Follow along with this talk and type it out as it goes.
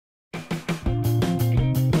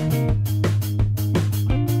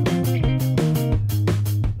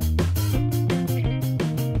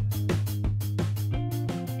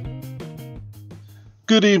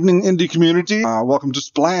Good evening, indie community. Welcome to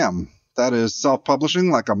Splam. That is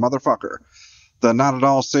self-publishing like a motherfucker. The Not At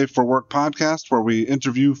All Safe for Work podcast where we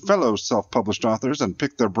interview fellow self-published authors and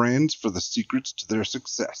pick their brains for the secrets to their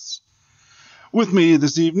success. With me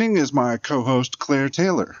this evening is my co-host, Claire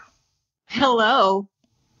Taylor. Hello.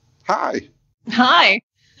 Hi. Hi.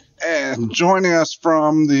 And joining us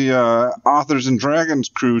from the Authors and Dragons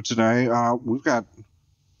crew today, we've got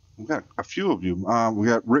a few of you. We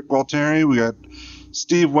got Rick Gualtieri, we got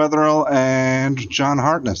Steve Wetherill, and John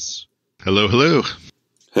Hartness. Hello, hello.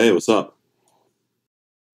 Hey, what's up?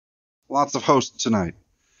 Lots of hosts tonight.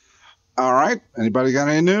 All right. Anybody got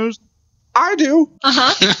any news? I do.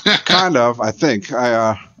 Kind of, I think.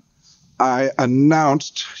 I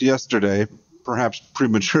announced yesterday, perhaps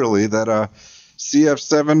prematurely, that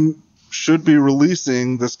CF7 should be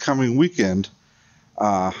releasing this coming weekend.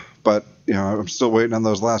 But, I'm still waiting on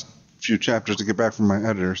those last few chapters to get back from my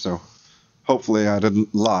editor, so hopefully I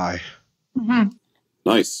didn't lie. Mm-hmm.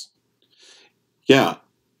 Nice. Yeah,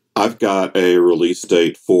 I've got a release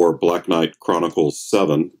date for Black Knight Chronicles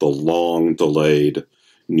 7, the long-delayed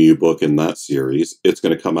new book in that series. It's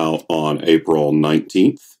going to come out on April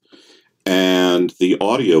 19th. And the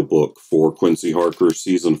audiobook for Quincy Harker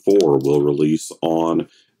Season 4 will release on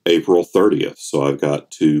April 30th. So I've got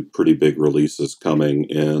two pretty big releases coming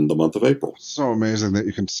in the month of April. So amazing that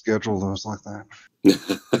you can schedule those like that.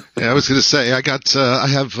 Yeah, I was going to say, I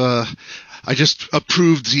just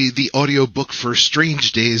approved the audiobook for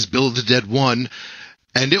Strange Days, Bill of the Dead 1,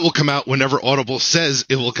 and it will come out whenever Audible says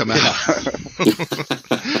it will come out.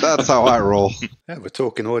 That's how I roll. Yeah, we're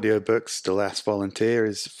talking audiobooks. The Last Volunteer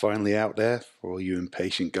is finally out there for all you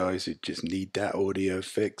impatient guys who just need that audio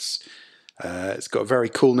fix. It's got a very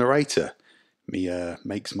cool narrator.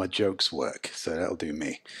 Makes my jokes work, so that'll do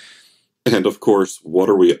me. And of course, what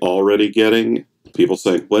are we already getting? People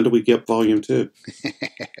saying, when do we get Volume 2?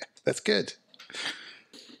 That's good.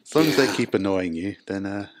 As long as they keep annoying you,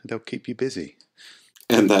 then they'll keep you busy.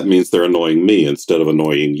 And that means they're annoying me instead of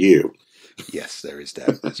annoying you. Yes, there is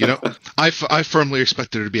that. I firmly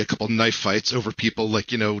expect there to be a couple knife fights over people,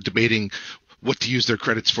 debating what to use their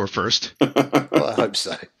credits for first. Well, I hope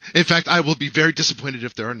so. In fact, I will be very disappointed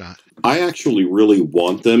if there are not. I actually really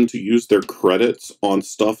want them to use their credits on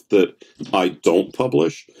stuff that I don't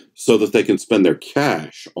publish so that they can spend their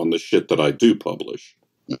cash on the shit that I do publish.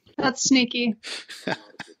 That's sneaky.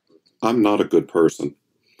 I'm not a good person.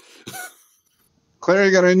 Claire,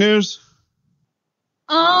 you got any news?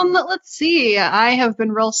 Let's see. I have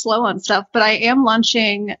been real slow on stuff, but I am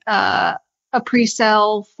launching a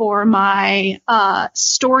pre-sale for my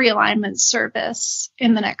story alignment service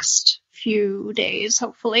in the next few days,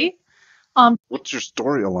 hopefully. What's your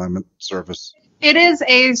story alignment service? It is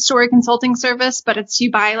a story consulting service, but it's you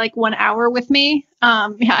buy 1 hour with me.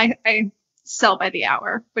 I sell by the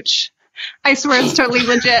hour, which I swear is totally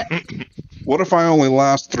legit. What if I only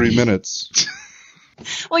last 3 minutes?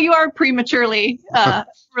 Well, you are prematurely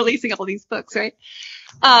releasing all these books, right?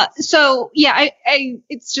 So yeah,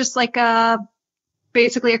 it's just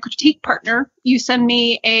basically a critique partner. You send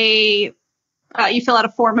me you fill out a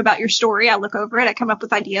form about your story. I look over it. I come up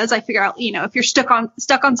with ideas. I figure out, if you're stuck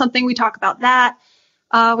on something, we talk about that.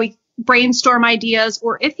 We brainstorm ideas,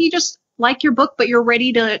 or if you just like your book, but you're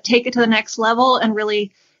ready to take it to the next level and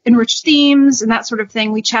really enrich themes and that sort of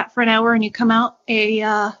thing, we chat for an hour and you come out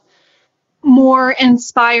a more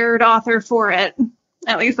inspired author for it.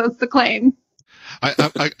 At least that's the claim.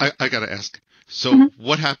 I gotta ask. So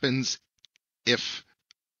What happens if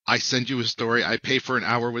I send you a story, I pay for an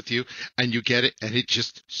hour with you, and you get it, and it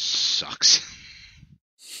just sucks?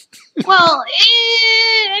 Well,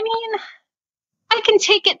 I can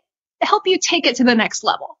help you take it to the next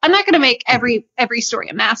level. I'm not going to make every story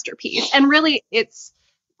a masterpiece. And really, it's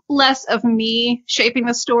less of me shaping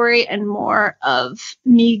the story and more of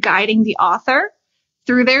me guiding the author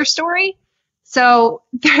through their story. So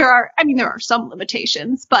there are some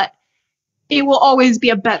limitations, but it will always be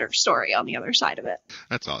a better story on the other side of it.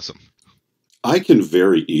 That's awesome. I can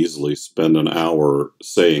very easily spend an hour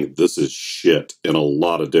saying this is shit in a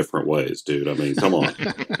lot of different ways, dude. I mean, come on.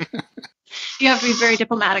 You have to be very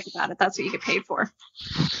diplomatic about it. That's what you get paid for.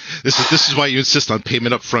 This is why you insist on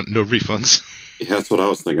payment up front, no refunds. Yeah, that's what I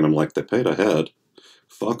was thinking. I'm like, they paid ahead.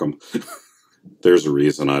 Fuck them. There's a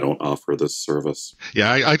reason I don't offer this service.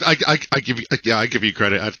 Yeah, I give you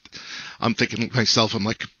credit. I'm thinking myself, I'm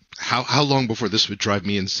like, how long before this would drive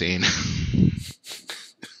me insane?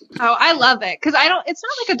 Oh, I love it. Because it's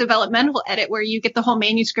not like a developmental edit where you get the whole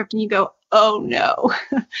manuscript and you go, oh no.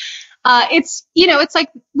 It's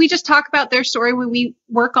like we just talk about their story when we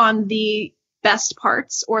work on the best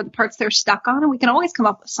parts or the parts they're stuck on, and we can always come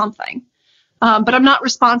up with something. But I'm not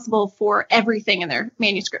responsible for everything in their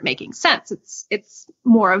manuscript making sense. It's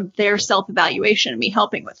more of their self-evaluation and me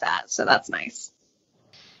helping with that. So that's nice.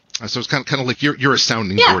 So it's kind of like you're a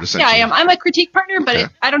sounding board, essentially. Yeah, I am. I'm a critique partner, but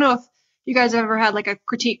Okay. I don't know if you guys have ever had like a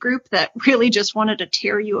critique group that really just wanted to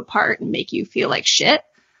tear you apart and make you feel like shit.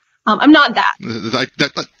 I'm not that.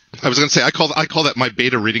 I was going to say, I call that my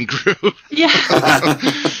beta reading group. Yeah.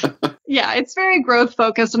 Yeah, it's very growth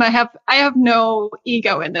focused, and I have no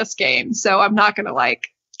ego in this game, so I'm not going to like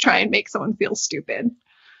try and make someone feel stupid.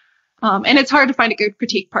 And it's hard to find a good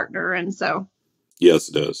critique partner, and so Yes,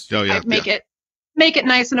 it is. Oh yeah, I make it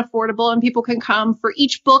nice and affordable, and people can come for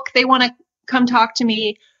each book they want to come talk to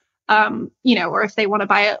me, or if they want to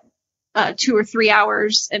buy 2 or 3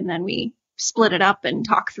 hours, and then we split it up and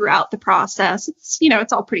talk throughout the process.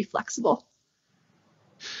 It's all pretty flexible.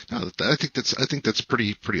 No, I think that's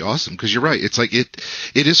pretty awesome, because you're right. It's like it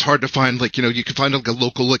is hard to find, like, you can find like a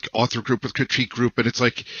local like author group with critique group, and it's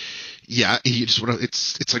like, yeah, you just want to.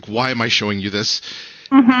 It's like, why am I showing you this?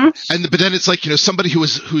 Mm-hmm. But then it's like, somebody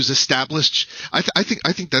who's established. I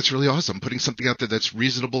think that's really awesome, putting something out there that's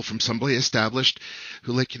reasonable from somebody established,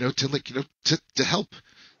 who to help.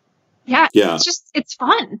 Yeah, Yeah. it's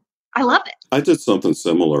fun. I love it. I did something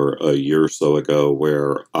similar a year or so ago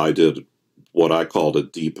where I did what I called a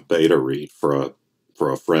deep beta read for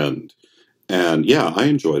a friend, and yeah, I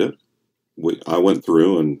enjoyed it. I went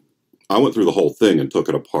through the whole thing and took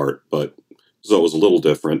it apart, but so it was a little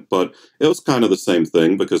different, but it was kind of the same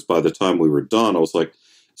thing, because by the time we were done, I was like,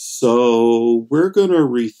 so we're going to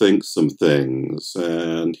rethink some things,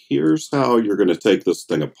 and here's how you're going to take this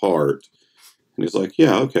thing apart. And he's like,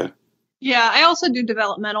 yeah, okay. Yeah, I also do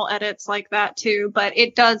developmental edits like that too, but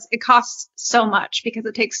it costs so much because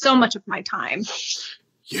it takes so much of my time.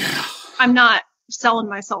 Yeah. I'm not selling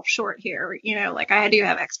myself short here, like I do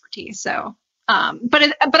have expertise. So, but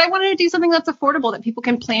I wanted to do something that's affordable that people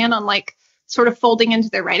can plan on, like sort of folding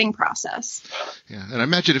into their writing process. Yeah, and I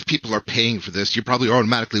imagine if people are paying for this, you're probably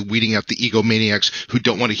automatically weeding out the egomaniacs who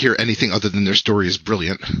don't want to hear anything other than their story is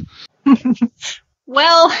brilliant.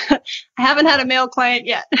 Well, I haven't had a male client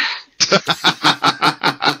yet.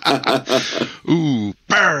 Ooh,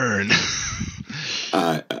 burn!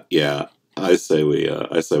 Yeah, I say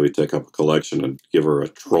we take up a collection and give her a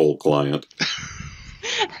troll client.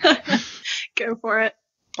 Go for it.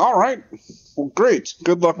 All right. Well, great.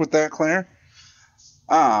 Good luck with that, Claire.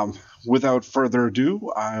 Without further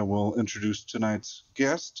ado, I will introduce tonight's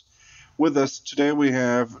guest. With us today, we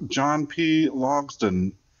have John P.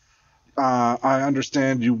 Logsdon. I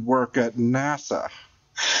understand you work at NASA.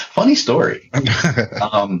 Funny story.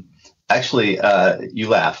 Actually, you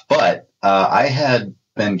laugh, but I had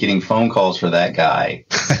been getting phone calls for that guy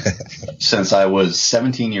since I was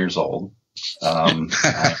 17 years old.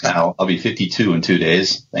 Now I'll be 52 in 2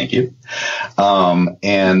 days. Thank you.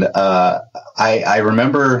 And I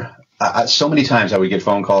remember so many times I would get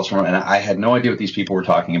phone calls from him, and I had no idea what these people were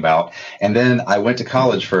talking about. And then I went to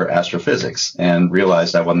college for astrophysics and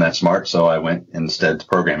realized I wasn't that smart, so I went instead to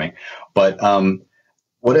programming. But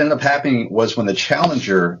what ended up happening was, when the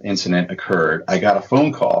Challenger incident occurred, I got a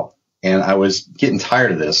phone call, and I was getting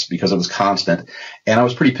tired of this because it was constant, and I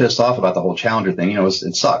was pretty pissed off about the whole Challenger thing.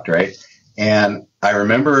 it sucked, right? And I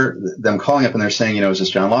remember them calling up, and they're saying, is this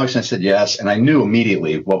John Logsdon? I said, yes. And I knew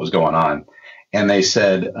immediately what was going on. And they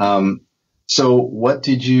said, so what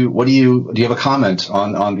do you have a comment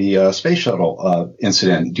on the space shuttle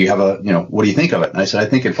incident? Do you have what do you think of it? And I said, I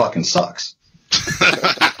think it fucking sucks.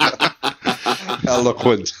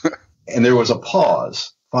 Eloquent. And there was a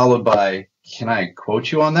pause, followed by, can I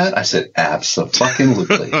quote you on that? I said,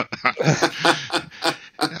 abso-fucking-lutely.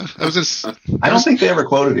 I don't think they ever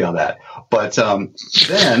quoted me on that. But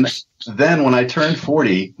then when I turned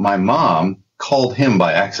 40, my mom called him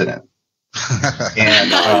by accident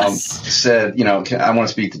and said, I want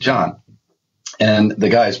to speak to John. And the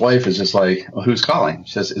guy's wife is just like, well, who's calling?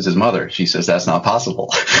 She says, it's his mother. She says, that's not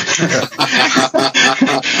possible.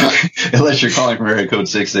 Unless you're calling from area code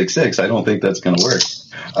 666. I don't think that's going to work.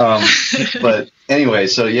 But anyway,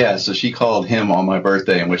 so she called him on my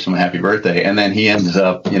birthday and wished him a happy birthday. And then he ended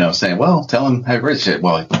up, saying, well, tell him happy birthday. She said,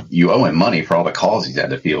 well, you owe him money for all the calls he's had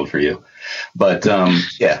to field for you. But,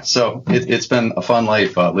 so it's been a fun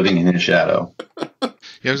life living in his shadow.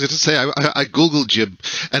 Yeah, I was going to say, I Googled you,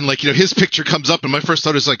 and his picture comes up, and my first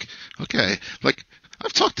thought is like, okay,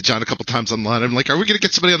 I've talked to John a couple times online. I'm like, are we going to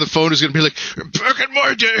get somebody on the phone who's going to be like, back in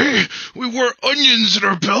my day, we wore onions in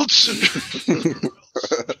our belts?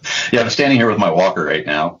 Yeah, I'm standing here with my walker right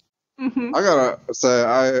now. Mm-hmm. I gotta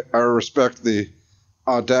say, I respect the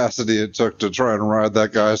audacity it took to try and ride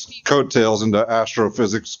that guy's coattails into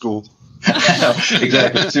astrophysics school.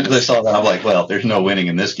 Exactly. As soon as I saw that, I'm like, well, there's no winning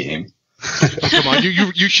in this game. Come on,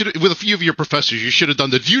 you should, with a few of your professors, you should have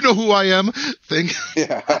done the "Do you know who I am?" thing.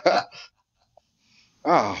 Yeah.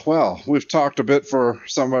 Well, we've talked a bit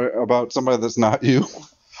about somebody that's not you.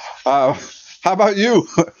 How about you?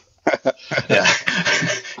 Yeah,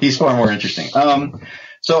 he's far more interesting.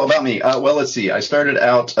 So about me, well, let's see. I started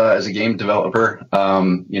out as a game developer,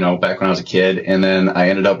 back when I was a kid, and then I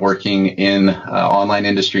ended up working in online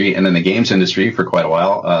industry and then the games industry for quite a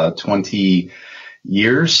while, 20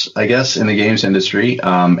 years, I guess, in the games industry.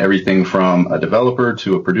 Everything from a developer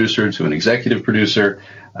to a producer to an executive producer,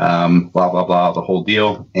 blah, blah, blah, the whole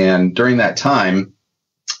deal. And during that time,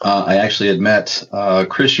 I actually had met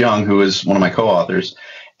Chris Young, who is one of my co-authors.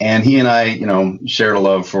 And he and I, shared a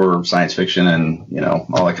love for science fiction and,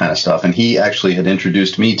 all that kind of stuff. And he actually had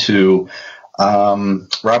introduced me to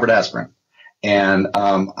Robert Aspirin. And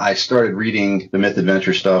I started reading the myth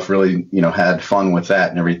adventure stuff, really, had fun with that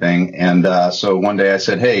and everything. And so one day I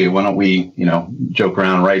said, hey, why don't we, joke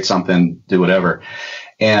around, write something, do whatever.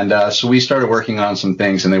 And so we started working on some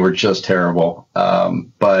things, and they were just terrible.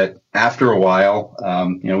 But after a while,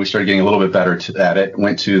 we started getting a little bit better at it.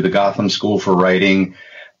 Went to the Gotham School for Writing,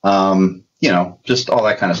 just all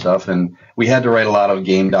that kind of stuff. And we had to write a lot of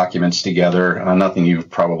game documents together. Nothing you've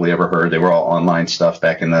probably ever heard. They were all online stuff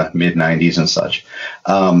back in the mid 90s and such.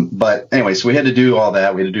 But anyway, so we had to do all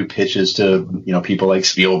that. We had to do pitches to, people like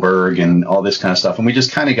Spielberg and all this kind of stuff. And we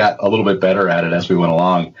just kind of got a little bit better at it as we went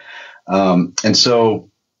along. And so,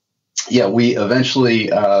 we eventually,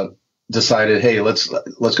 decided, hey, let's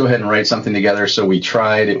go ahead and write something together. So we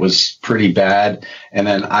tried. It was pretty bad. And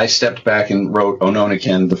then I stepped back and wrote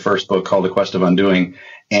Ononikin, the first book called The Quest of Undoing.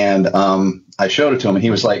 And I showed it to him, and he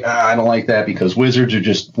was like, I don't like that because wizards are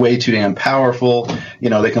just way too damn powerful.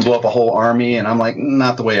 They can blow up a whole army. And I'm like,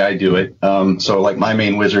 not the way I do it. So like my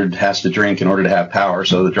main wizard has to drink in order to have power.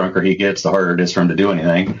 So the drunker he gets, the harder it is for him to do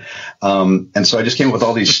anything. And so I just came up with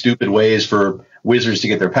all these stupid ways for wizards to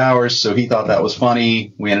get their powers. So he thought that was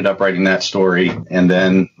funny. We ended up writing that story, and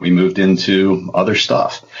then we moved into other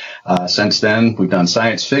stuff. Since then, we've done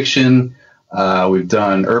science fiction. We've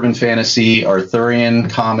done urban fantasy, Arthurian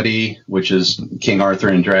comedy, which is King Arthur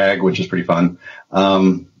in drag, which is pretty fun.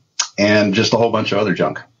 And just a whole bunch of other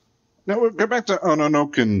junk. Now we'll go back to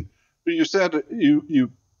Ononokin. You said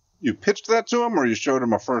you pitched that to him, or you showed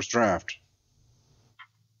him a first draft?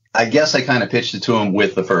 I guess I kind of pitched it to him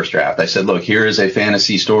with the first draft. I said, look, here is a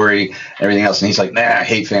fantasy story, everything else. And he's like, nah, I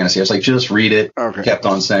hate fantasy. I was like, just read it. Okay. Kept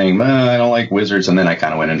on saying, I don't like wizards. And then I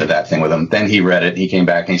kind of went into that thing with him. Then he read it. He came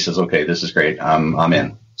back and he says, okay, this is great. I'm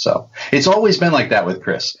in. So it's always been like that with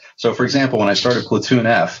Chris. So for example, when I started Platoon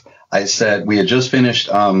F, I said we had just finished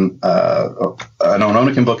an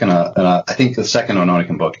Ononikin book and I think the second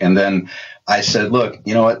Ononikin book. And then I said, look,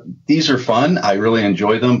 you know what? These are fun. I really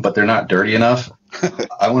enjoy them, but they're not dirty enough.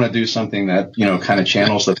 I want to do something that, kind of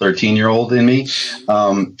channels the 13-year-old in me.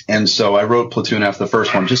 And so I wrote Platoon F, the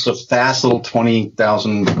first one, just a fast little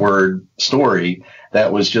 20,000 word story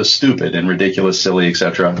that was just stupid and ridiculous, silly,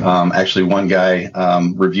 etc. Actually, one guy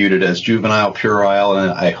reviewed it as juvenile, puerile,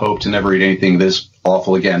 and I hope to never read anything this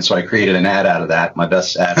awful again. So I created an ad out of that, my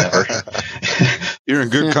best ad ever. You're in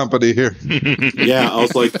good company here. Yeah, I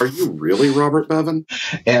was like, are you really Robert Bevan?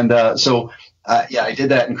 And I did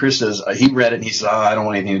that. And Chris says, he read it and he says, I don't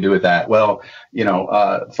want anything to do with that. Well,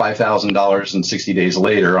 $5,000 and 60 days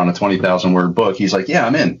later on a 20,000 word book, he's like, yeah,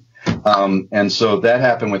 I'm in. And so that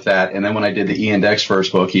happened with that. And then when I did the Ian Deck's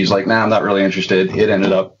first book, he's like, nah, I'm not really interested. It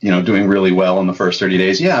ended up, doing really well in the first 30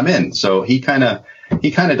 days. Yeah, I'm in. So he kind of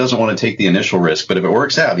doesn't want to take the initial risk, but if it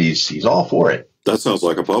works out, he's all for it. That sounds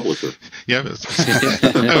like a publisher. Yeah, I was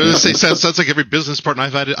going to say sounds like every business partner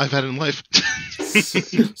I've had in life.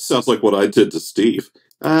 Sounds like what I did to Steve.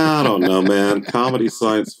 I don't know, man. Comedy,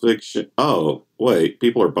 science fiction. Oh, wait,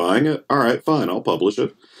 people are buying it? All right, fine, I'll publish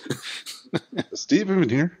it. Is Steve even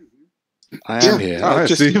here? I am here. I'm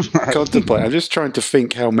just contemplating. I'm just trying to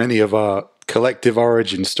think how many of our collective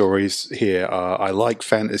origin stories here are. I like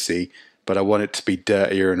fantasy, but I want it to be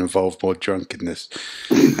dirtier and involve more drunkenness.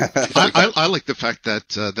 I like the fact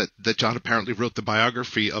that John apparently wrote the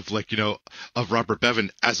biography of of Robert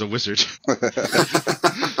Bevan as a wizard.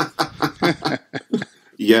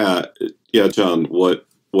 Yeah, John.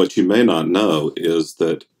 What you may not know is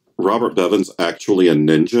that Robert Bevan's actually a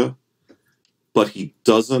ninja, but he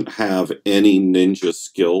doesn't have any ninja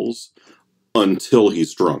skills until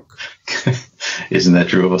he's drunk. Isn't that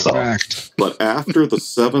true of us all? Fact. But after the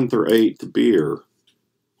 7th or 8th beer,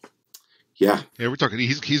 yeah, we're talking.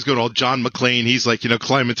 He's going all John McClane. He's like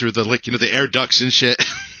climbing through the the air ducts and shit,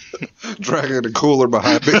 dragging a cooler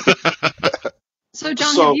behind me. So,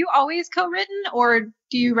 John, So- have you always co-written, or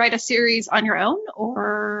do you write a series on your own,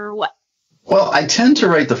 or what? Well, I tend to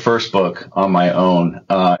write the first book on my own.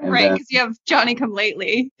 And Right, then- because you have Johnny Come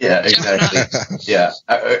Lately. Yeah, exactly. Yeah,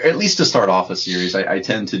 at least to start off a series, I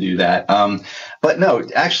tend to do that. But no,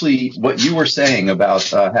 actually, what you were saying about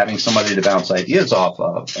having somebody to bounce ideas off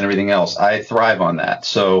of and everything else, I thrive on that.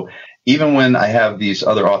 So even when I have these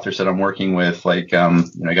other authors that I'm working with, like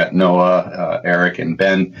I got Noah, Eric, and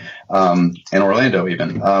Ben, and Orlando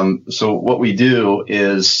even. So what we do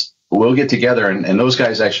is we'll get together, and those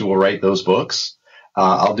guys actually will write those books.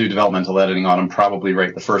 I'll do developmental editing on them, probably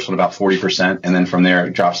write the first one about 40%, and then from there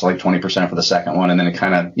it drops to like 20% for the second one, and then it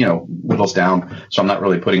kind of, whittles down. So I'm not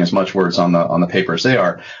really putting as much words on the paper as they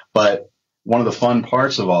are. But one of the fun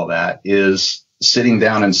parts of all that is sitting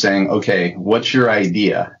down and saying, okay, what's your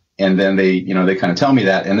idea? And then they kind of tell me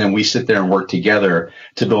that, and then we sit there and work together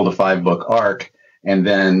to build a 5-book arc, and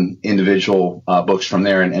then individual books from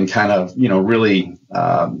there, and kind of, really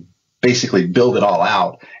basically build it all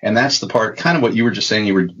out. And that's the part, kind of what you were just saying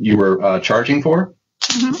you were charging for.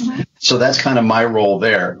 Mm-hmm. So that's kind of my role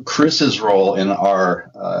there. Chris's role in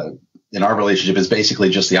our relationship is basically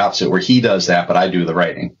just the opposite, where he does that, but I do the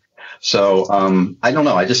writing. So I don't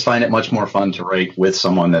know. I just find it much more fun to write with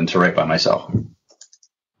someone than to write by myself.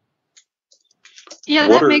 Yeah,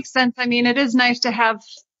 that makes sense. I mean, it is nice to have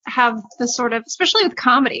the sort of, especially with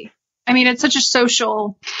comedy. I mean, it's such a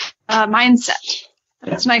social mindset.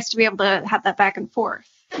 Yeah. It's nice to be able to have that back and forth.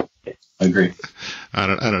 I agree. I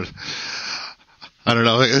don't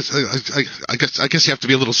know. I guess you have to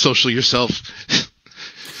be a little social yourself.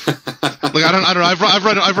 Like I don't know.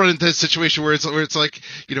 I've run into a situation where it's like,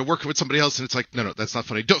 working with somebody else and it's like, no, that's not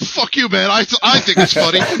funny. Fuck you, man. I think it's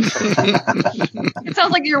funny. It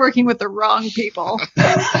sounds like you're working with the wrong people.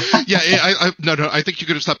 Yeah. I think you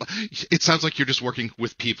could have stopped. It sounds like you're just working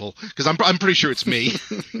with people, because I'm pretty sure it's me.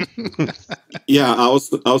 Yeah, I was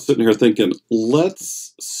sitting here thinking,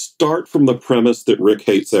 let's start from the premise that Rick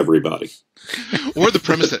hates everybody. Or the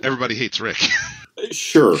premise that everybody hates Rick.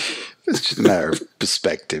 Sure. It's just a matter of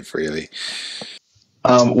perspective, really.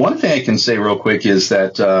 One thing I can say real quick is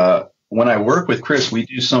that when I work with Chris, we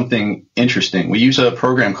do something interesting. We use a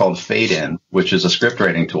program called Fade In, which is a script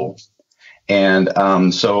writing tool. And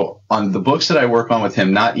so on the books that I work on with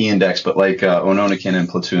him, not E-Index, but like Ononakin and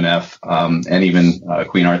Platoon F, and even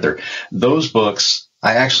Queen Arthur, those books,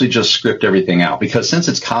 I actually just script everything out, because since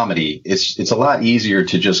it's comedy, it's a lot easier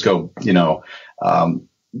to just go,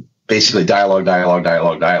 basically dialogue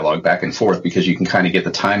back and forth, because you can kind of get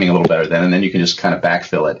the timing a little better then, and then you can just kind of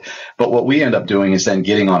backfill it. But what we end up doing is then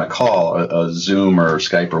getting on a call, a Zoom or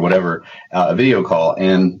Skype or whatever, a video call,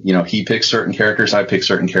 and, he picks certain characters, I pick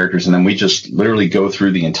certain characters, and then we just literally go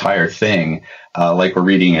through the entire thing, like we're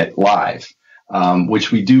reading it live.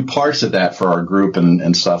 Which we do parts of that for our group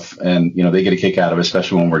and stuff. And, they get a kick out of it,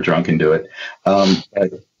 especially when we're drunk and do it.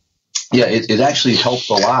 Yeah, it actually helps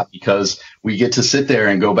a lot, because we get to sit there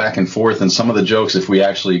and go back and forth. And some of the jokes, if we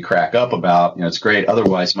actually crack up about, it's great.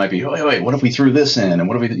 Otherwise, it might be, wait, what if we threw this in? And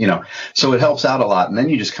what if we, so it helps out a lot. And then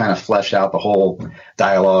you just kind of flesh out the whole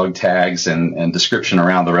dialogue, tags, and description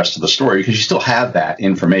around the rest of the story, because you still have that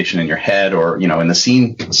information in your head or, in the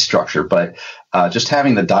scene structure. But just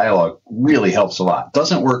having the dialogue really helps a lot.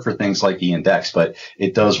 Doesn't work for things like E-Index, but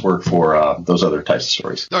it does work for those other types of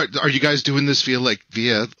stories. Are you guys doing this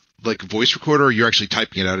via voice recorder, or you're actually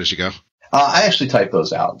typing it out as you go? I actually type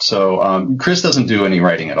those out. So Chris doesn't do any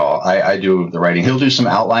writing at all. I do the writing. He'll do some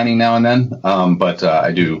outlining now and then, but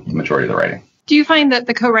I do the majority of the writing. Do you find that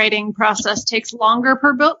the co-writing process takes longer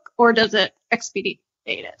per book, or does it expedite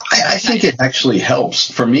it? I think it actually helps.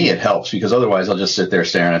 For me, it helps, because otherwise I'll just sit there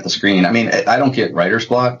staring at the screen. I mean, I don't get writer's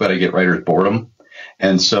block, but I get writer's boredom.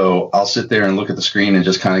 And so I'll sit there and look at the screen and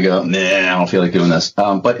just kind of go, nah, I don't feel like doing this.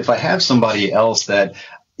 But if I have somebody else that,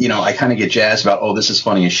 I kind of get jazzed about, oh, this is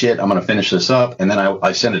funny as shit, I'm going to finish this up. And then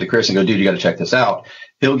I send it to Chris and go, dude, you got to check this out.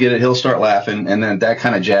 He'll get it. He'll start laughing. And then that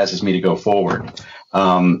kind of jazzes me to go forward.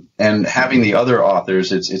 And having the other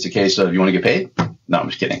authors, it's a case of, you want to get paid? No, I'm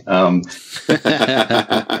just kidding. That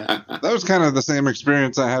was kind of the same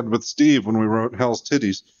experience I had with Steve when we wrote Hell's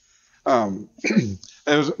Titties.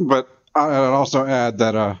 But I'd also add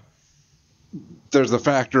that there's the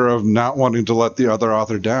factor of not wanting to let the other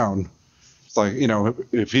author down. It's like,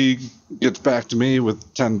 if he gets back to me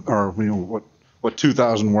with 10 or,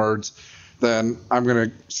 2,000 words, then I'm going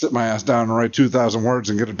to sit my ass down and write 2,000 words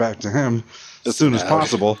and get it back to him as soon as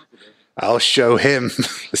possible. I'll show him.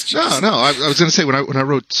 No. I was going to say, when I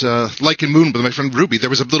wrote Like and Moon with my friend Ruby, there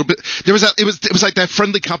was a little bit. It was like that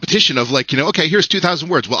friendly competition of okay, here's 2,000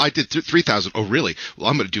 words. Well, I did 3,000. Oh, really? Well,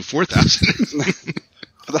 I'm going to do 4,000.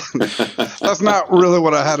 That's not really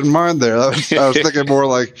what I had in mind there. I was thinking more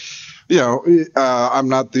like, I'm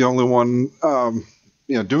not the only one,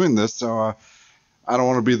 doing this, so I don't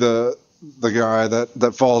want to be the guy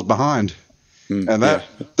that falls behind. And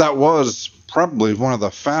that was probably one of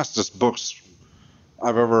the fastest books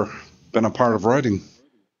I've ever been a part of writing.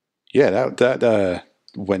 Yeah, that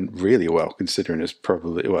went really well, considering it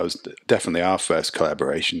was definitely our first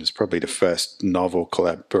collaboration. It's probably the first novel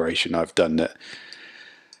collaboration I've done that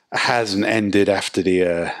hasn't ended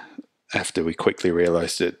after we quickly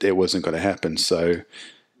realized that it wasn't going to happen. So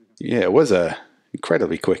yeah, it was a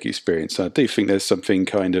incredibly quick experience. I do think there's something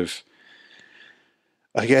kind of,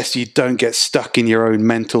 I guess you don't get stuck in your own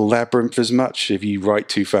mental labyrinth as much. If you write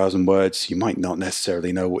 2,000 words, you might not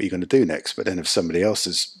necessarily know what you're going to do next. But then if somebody else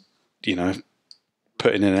is,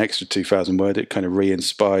 putting in an extra 2,000 word, it kind of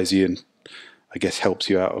re-inspires you and I guess helps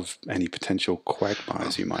you out of any potential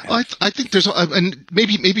quagmires you might have. I think there's, and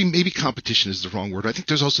maybe competition is the wrong word. I think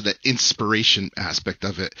there's also that inspiration aspect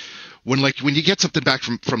of it. When you get something back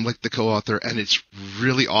from like the co-author and it's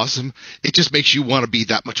really awesome, it just makes you want to be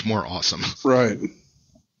that much more awesome. Right.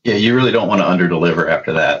 Yeah, you really don't want to underdeliver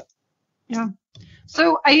after that. Yeah.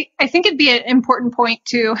 So I think it'd be an important point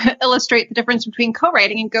to illustrate the difference between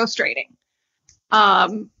co-writing and ghostwriting,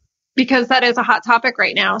 because that is a hot topic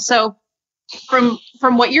right now. So from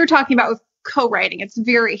what you're talking about with co-writing, it's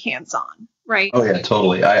very hands-on, right? Oh yeah,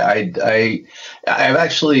 totally. I've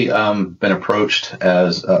actually been approached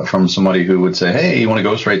as from somebody who would say, "Hey, you want to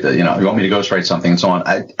ghostwrite that? You want me to ghostwrite something and so on."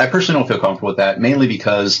 I personally don't feel comfortable with that, mainly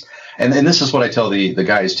because, and this is what I tell the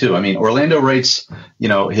guys too. I mean, Orlando writes,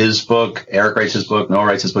 his book, Eric writes his book, Noah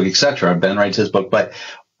writes his book, etc. Ben writes his book, but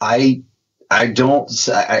I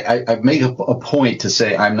make a point to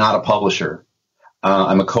say I'm not a publisher.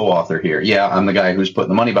 I'm a co-author here. Yeah, I'm the guy who's putting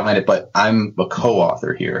the money behind it, but I'm a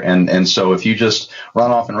co-author here. And so if you just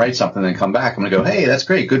run off and write something and come back, I'm going to go, hey, that's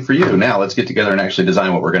great. Good for you. Now let's get together and actually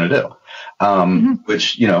design what we're going to do.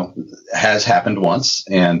 Which, has happened once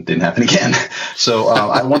and didn't happen again. So,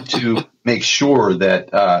 I want to make sure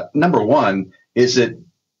that, number one, is it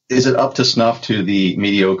up to snuff to the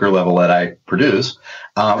mediocre level that I produce?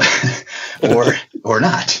 Or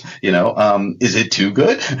not, is it too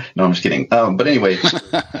good? No, I'm just kidding. But anyway,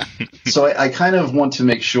 so I kind of want to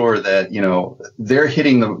make sure that, they're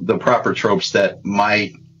hitting the proper tropes that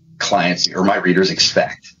my clients or my readers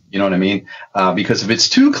expect. You know what I mean? Because if it's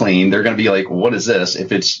too clean, they're going to be like, what is this?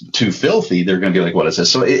 If it's too filthy, they're going to be like, what is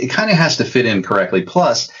this? So it kind of has to fit in correctly.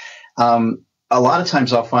 Plus, a lot of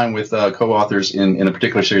times I'll find with co-authors in a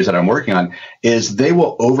particular series that I'm working on is they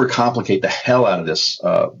will overcomplicate the hell out of this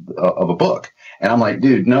of a book. And I'm like,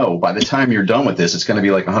 dude, no, by the time you're done with this, it's going to be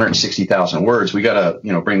like 160,000 words. We got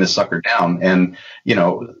to, bring this sucker down. And,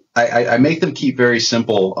 I make them keep very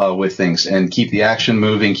simple with things and keep the action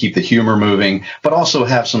moving, keep the humor moving, but also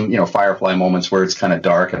have some, Firefly moments where it's kind of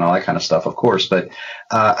dark and all that kind of stuff, of course. But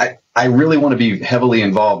I really want to be heavily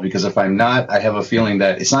involved because if I'm not, I have a feeling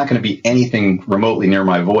that it's not going to be anything remotely near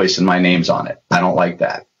my voice and my name's on it. I don't like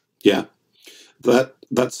that. Yeah.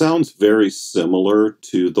 That sounds very similar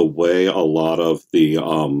to the way a lot of the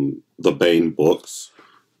Baen books,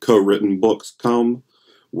 co-written books come,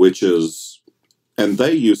 which is, and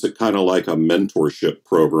they use it kind of like a mentorship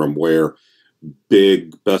program where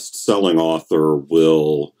big best-selling author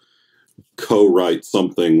will co-write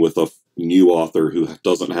something with a new author who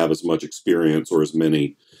doesn't have as much experience or as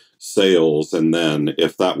many sales, and then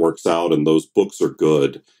if that works out and those books are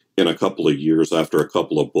good, in a couple of years after a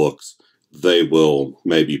couple of books, they will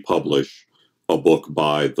maybe publish a book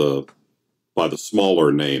by the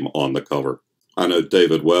smaller name on the cover. I know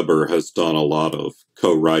David Weber has done a lot of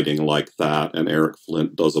co-writing like that, and Eric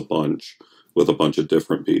Flint does a bunch with a bunch of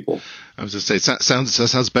different people. I was going to say, it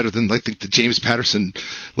sounds better than like the James Patterson,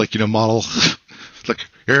 model. Like,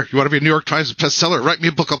 here, you want to be a New York Times bestseller? Write me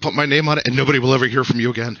a book, I'll put my name on it, and nobody will ever hear from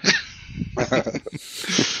you again.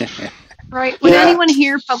 Right. Would anyone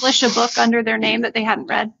here publish a book under their name that they hadn't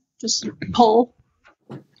read? Just poll.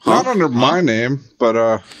 Not under my name, but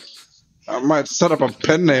I might set up a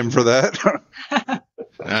pen name for that.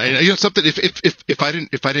 Something. If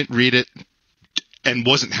I didn't read it and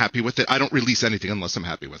wasn't happy with it, I don't release anything unless I'm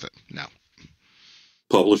happy with it. No.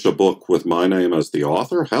 Publish a book with my name as the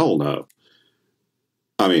author? Hell no.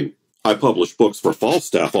 I mean, I publish books for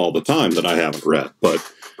Falstaff all the time that I haven't read, but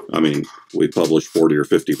I mean, we publish 40 or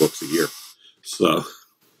 50 books a year, so.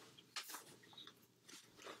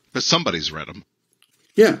 But somebody's read them.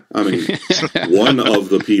 Yeah, I mean, one of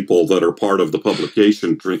the people that are part of the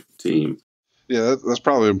publication team. Yeah, that's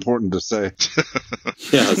probably important to say.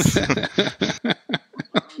 Yes.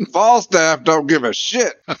 Falstaff don't give a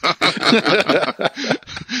shit.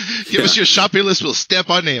 Give us your shopping list. We'll stamp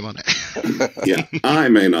our name on it. Yeah, I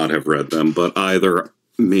may not have read them, but either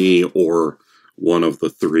me or one of the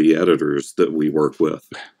 3 editors that we work with.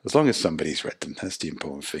 As long as somebody's read them, that's the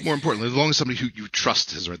important thing. More importantly, as long as somebody who you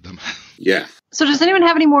trust has read them. Yeah. So does anyone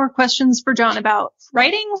have any more questions for John about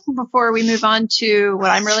writing before we move on to what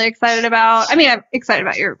I'm really excited about? I mean, I'm excited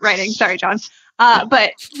about your writing. Sorry, John.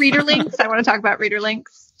 But ReaderLinks, I want to talk about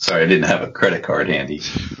ReaderLinks. Sorry, I didn't have a credit card handy.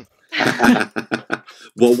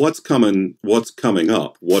 Well, what's coming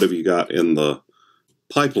up? What have you got in the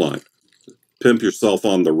pipeline? Pimp yourself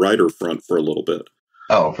on the writer front for a little bit.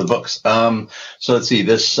 Oh, for the books. So let's see.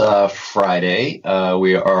 This Friday,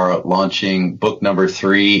 we are launching book number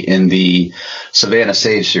 3 in the Savannah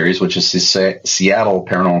Sage series, which is the Seattle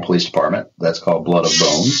Paranormal Police Department. That's called Blood of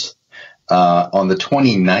Bones. On the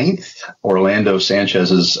 29th, Orlando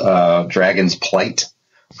Sanchez's Dragon's Plight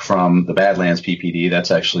from the Badlands PPD.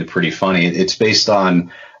 That's actually pretty funny. It's based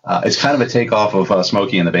on, it's kind of a takeoff of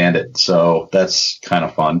Smokey and the Bandit. So that's kind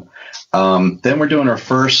of fun. Then we're doing our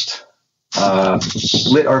first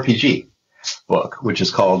lit RPG book, which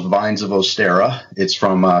is called Vines of Ostera. It's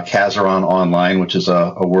from Kazaron Online, which is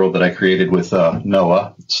a world that I created with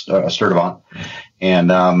Noah Sturdivant.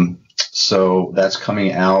 And so that's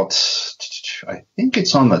coming out, I think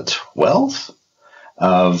it's on the 12th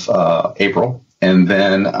of April. And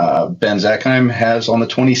then Ben Zackheim has on the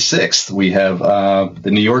 26th, we have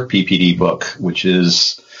the New York PPD book, which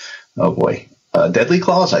is, oh boy, Deadly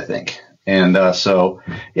Claws, I think. And so,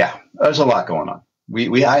 yeah, there's a lot going on.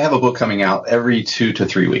 I have a book coming out every 2 to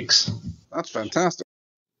 3 weeks. That's fantastic.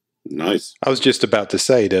 Nice. I was just about to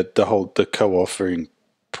say that the co-authoring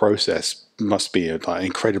process must be an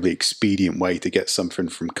incredibly expedient way to get something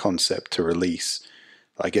from concept to release.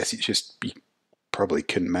 I guess it's just you probably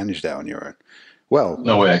couldn't manage that on your own. Well,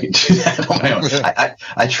 no way I could do that on my own.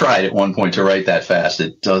 I tried at one point to write that fast.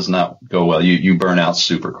 It does not go well. You burn out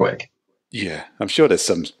super quick. Yeah, I'm sure there's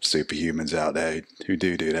some superhumans out there who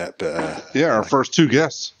do that, but yeah, our first 2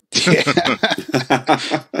 guests. Yeah.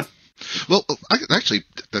 Well, actually,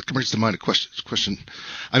 that brings to mind a question.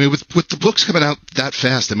 I mean, with the books coming out that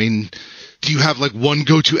fast, I mean, do you have like one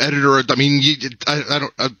go-to editor? I mean, I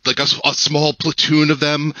don't like a small platoon of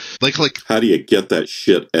them. Like how do you get that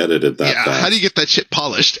shit edited that fast? How do you get that shit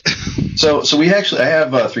polished? So I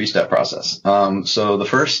have a 3-step process. So the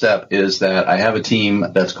first step is that I have a team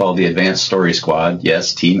that's called the Advanced Story Squad.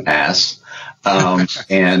 Yes, Team Ass.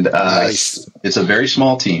 And nice. It's a very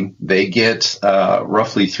small team. They get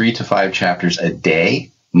roughly 3 to 5 chapters a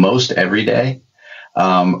day, most every day,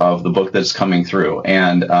 of the book that's coming through.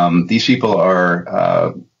 And these people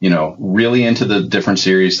are, really into the different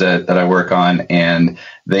series that I work on, and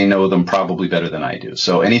they know them probably better than I do.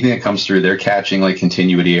 So anything that comes through, they're catching like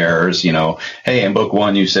continuity errors, hey, in book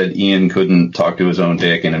 1, you said Ian couldn't talk to his own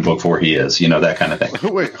dick, and in book 4 he is, that kind of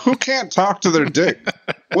thing. Wait, who can't talk to their dick?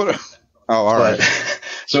 What? Oh, all right.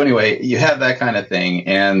 So anyway, you have that kind of thing,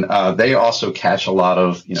 and they also catch a lot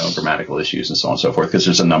of grammatical issues and so on and so forth, because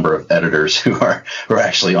there's a number of editors who are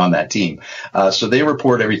actually on that team. So they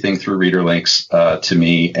report everything through ReaderLinks to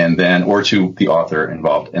me, and then or to the author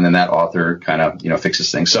involved, and then that author kind of fixes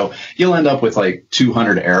things. So you'll end up with like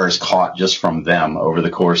 200 errors caught just from them over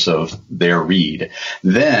the course of their read.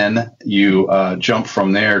 Then you jump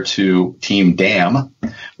from there to Team Damn,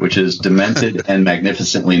 which is Demented and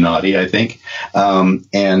Magnificently Naughty, I think.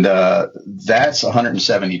 And that's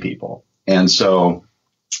 170 people. And so,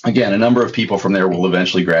 again, a number of people from there will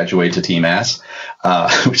eventually graduate to Team Ass,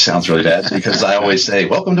 which sounds really bad because I always say,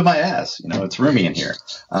 welcome to my ass. It's roomy in here.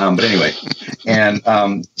 But anyway,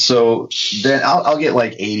 and so then I'll get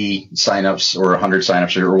like 80 signups or 100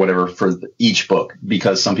 signups or whatever for each book,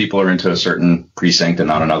 because some people are into a certain precinct and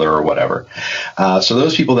not another or whatever. So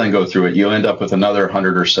those people then go through it. You'll end up with another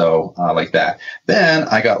 100 or so like that. Then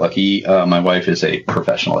I got lucky. My wife is a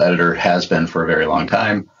professional editor, has been for a very long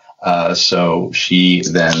time. So she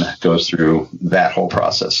then goes through that whole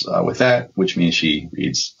process with that, which means she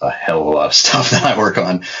reads a hell of a lot of stuff that I work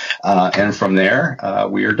on. And from there,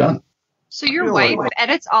 we are done. So your wife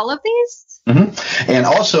edits all of these? Mm-hmm. And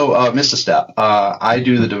also, missed a step. I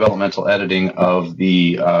do the developmental editing of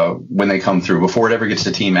the when they come through. Before it ever gets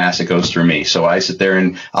to Team Ass, it goes through me. So I sit there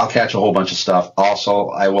and I'll catch a whole bunch of stuff. Also,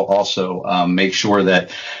 I will also make sure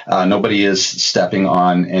that nobody is stepping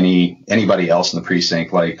on anybody else in the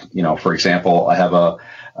precinct. Like, for example, I have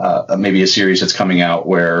maybe a series that's coming out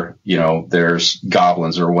where, there's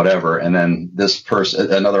goblins or whatever. And then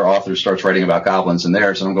another author starts writing about goblins in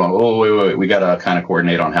theirs. And I'm going, oh, wait, we got to kind of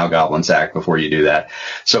coordinate on how goblins act check before you do that.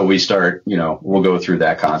 So we start, we'll go through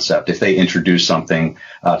that concept if they introduce something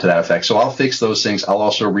to that effect. So I'll fix those things. I'll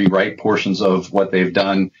also rewrite portions of what they've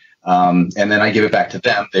done. And then I give it back to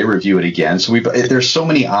them. They review it again. So there's so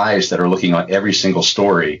many eyes that are looking on every single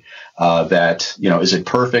story that, is it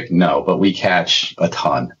perfect? No, but we catch a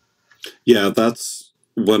ton. Yeah, that's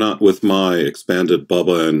with my expanded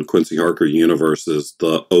Bubba and Quincy Harker universes,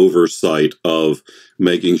 the oversight of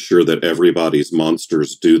making sure that everybody's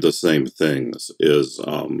monsters do the same things is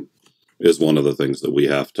one of the things that we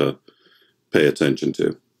have to pay attention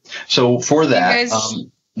to. So for that,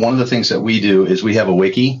 one of the things that we do is we have a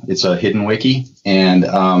wiki. It's a hidden wiki, and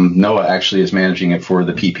Noah actually is managing it for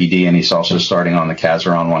the PPD, and he's also starting on the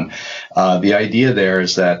Kazaron one. The idea there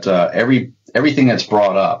is that everything that's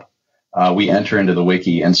brought up, we enter into the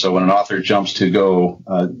wiki. And so when an author jumps to go,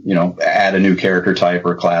 add a new character type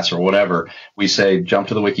or class or whatever, we say, jump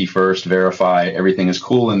to the wiki first, verify everything is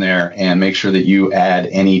cool in there, and make sure that you add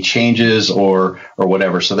any changes or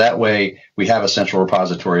whatever. So that way we have a central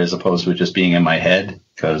repository as opposed to it just being in my head,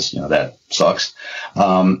 because, that sucks.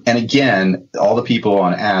 And again, all the people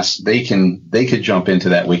on Ask, they could jump into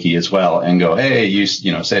that wiki as well and go, hey, you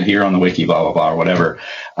said here on the wiki, blah, blah, blah, or whatever.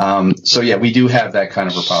 So yeah, we do have that kind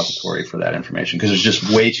of repository for that information because there's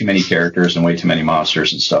just way too many characters and way too many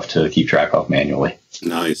monsters and stuff to keep track of manually.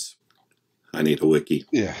 Nice. I need a wiki.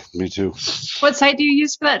 Yeah, me too. What site do you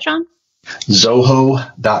use for that, John?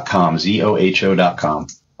 Zoho.com, ZOHO.com.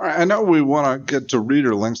 All right, I know we want to get to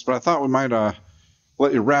reader links, but I thought we might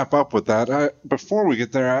let you wrap up with that. Before we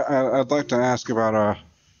get there, I'd like to ask about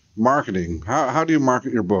marketing. How do you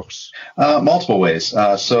market your books? Multiple ways.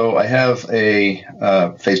 So I have a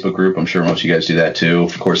Facebook group. I'm sure most of you guys do that too.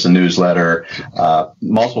 Of course, the newsletter,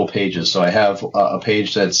 multiple pages. So I have a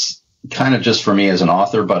page that's kind of just for me as an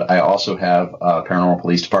author, but I also have a Paranormal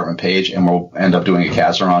Police Department page, and we'll end up doing a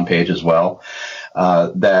Kazaron page as well.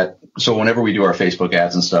 So whenever we do our Facebook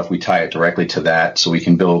ads and stuff, we tie it directly to that, so we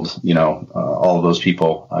can build, all of those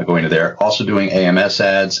people going to there. Also doing AMS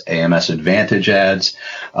ads, AMS Advantage ads,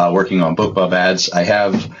 working on BookBub ads. I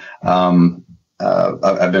have,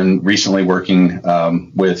 I've been recently working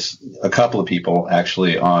with a couple of people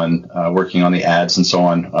actually on working on the ads and so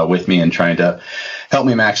on with me and trying to help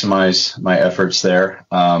me maximize my efforts there.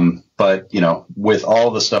 But, with all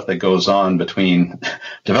the stuff that goes on between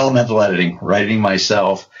developmental editing, writing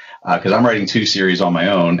myself, because I'm writing 2 series on my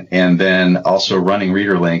own, and then also running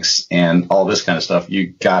ReaderLinks and all this kind of stuff,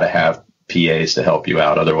 you got to have PAs to help you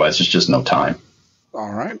out. Otherwise, there's just no time.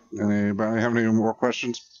 All right. Anybody have any more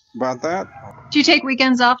questions about that? Do you take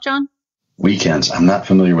weekends off, John? Weekends. I'm not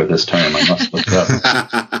familiar with this term. I must look it up.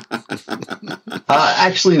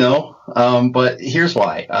 Actually, no. But here's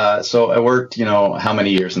why. So I worked, how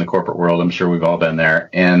many years in the corporate world? I'm sure we've all been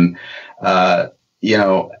there. And,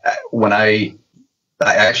 when I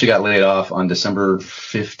actually got laid off on December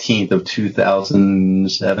 15th of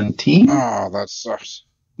 2017. Oh, that sucks.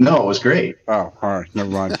 No, it was great. Oh, all right. Never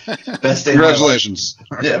mind. Best day Congratulations. Of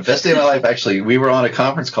my life. Yeah, best day of my life, actually. We were on a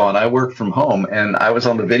conference call, and I worked from home, and I was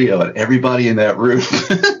on the video, and everybody in that room,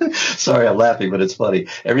 sorry, I'm laughing, but it's funny.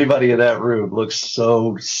 Everybody in that room looks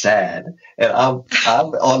so sad. And I'm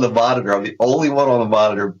on the monitor. I'm the only one on the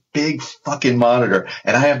monitor, big fucking monitor,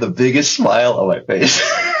 and I have the biggest smile on my face.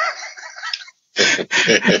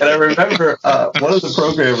 And I remember one of the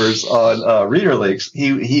programmers on ReaderLinks,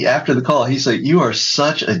 he after the call, he said, "You are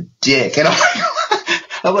such a dick." And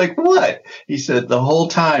I'm like, what? He said, the whole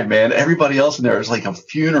time, man, everybody else in there is like a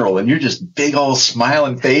funeral, and you're just big old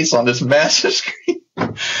smiling face on this massive screen.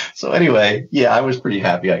 So anyway, yeah, I was pretty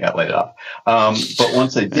happy I got laid off. But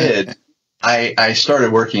once I did, I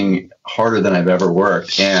started working harder than I've ever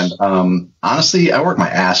worked. And honestly, I work my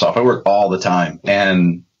ass off. I work all the time,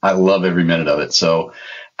 and I love every minute of it. So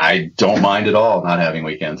I don't mind at all not having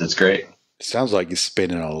weekends. It's great. It sounds like you're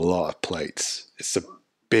spinning a lot of plates. It's a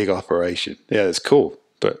big operation. Yeah, it's cool.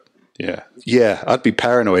 But yeah, I'd be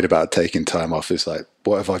paranoid about taking time off. It's like,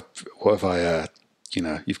 what if I,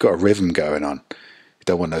 you've got a rhythm going on. You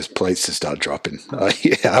don't want those plates to start dropping.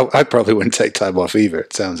 I probably wouldn't take time off either.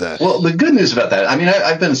 It sounds well, the good news about that, I mean,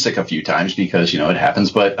 I've been sick a few times because, it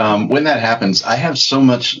happens. But when that happens, I have so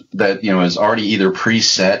much that, is already either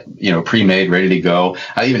preset, pre-made, ready to go.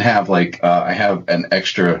 I even have I have an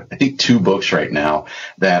extra, I think 2 books right now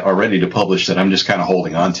that are ready to publish that I'm just kind of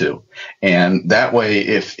holding on to. And that way,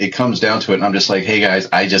 if it comes down to it and I'm just like, hey guys,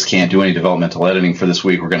 I just can't do any developmental editing for this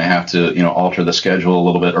week. We're going to have to, alter the schedule a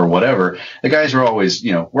little bit or whatever. The guys are always,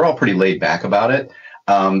 we're all pretty laid back about it.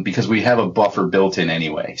 because we have a buffer built in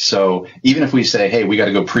anyway. So even if we say, hey, we got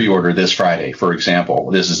to go pre-order this Friday, for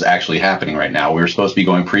example, this is actually happening right now. We were supposed to be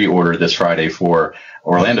going pre-order this Friday for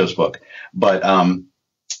Orlando's book, but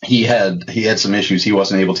he had some issues. He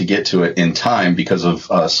wasn't able to get to it in time because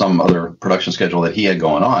of some other production schedule that he had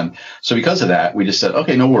going on. So because of that, we just said,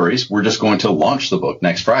 okay, no worries. We're just going to launch the book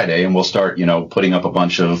next Friday, and we'll start, putting up a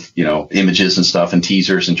bunch of, images and stuff and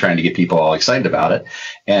teasers and trying to get people all excited about it.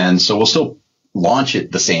 And so we'll still launch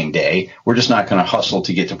it the same day. We're just not going to hustle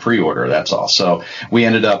to get to pre-order. That's all. So we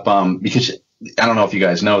ended up, because I don't know if you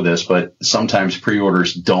guys know this, but sometimes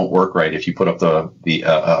pre-orders don't work right if you put up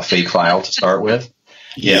the fake file to start with.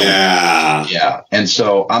 Yeah. And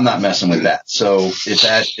so I'm not messing with that. So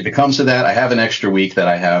if it comes to that, I have an extra week that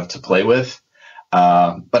I have to play with.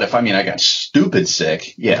 But if I got stupid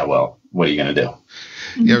sick, well, what are you going to do?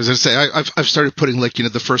 Yeah, I was going to say I've started putting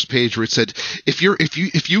the first page where it said if you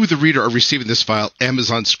the reader are receiving this file,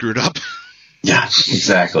 Amazon screwed up. Yeah,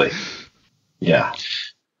 exactly. Yeah.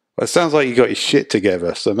 Well, it sounds like you got your shit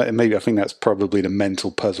together. So maybe I think that's probably the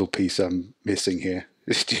mental puzzle piece I'm missing here.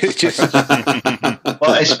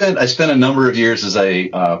 Well, I spent a number of years as a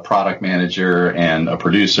product manager and a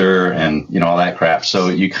producer and all that crap. So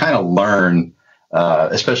you kind of learn,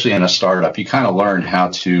 especially in a startup, you kind of learn how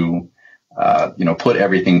to put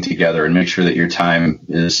everything together and make sure that your time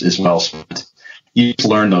is well spent. You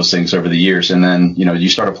learn those things over the years, and then you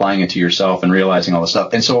start applying it to yourself and realizing all this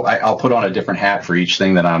stuff. And so I'll put on a different hat for each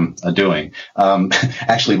thing that I'm doing.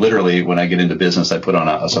 Actually, literally, when I get into business, I put on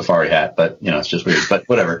a safari hat, but it's just weird. But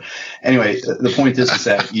whatever. Anyway, the point is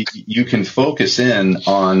that you can focus in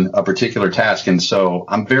on a particular task, and so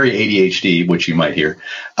I'm very ADHD, which you might hear,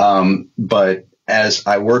 but as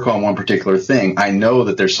I work on one particular thing, I know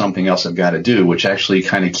that there's something else I've got to do, which actually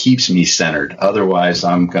kind of keeps me centered. Otherwise,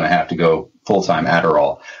 I'm going to have to go full-time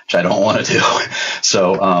Adderall, which I don't want to do.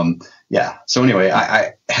 So, So anyway,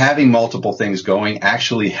 I having multiple things going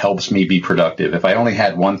actually helps me be productive. If I only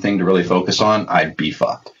had one thing to really focus on, I'd be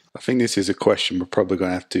fucked. I think this is a question we're probably going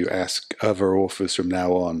to have to ask other authors from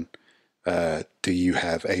now on. Do you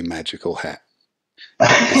have a magical hat?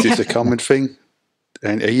 Is this a common thing?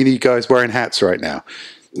 And are you guys wearing hats right now?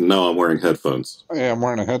 No, I'm wearing headphones. Yeah, I'm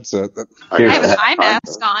wearing a headset. I have an eye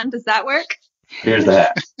mask on. Does that work? Here's the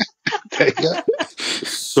hat.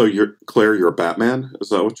 So Claire, you're Batman? Is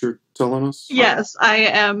that what you're telling us? Yes, I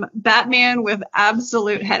am Batman with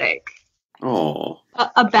absolute headache. Oh.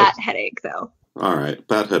 A bat headache, though. All right.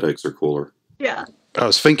 Bat headaches are cooler. Yeah. I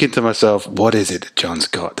was thinking to myself, what is it that John's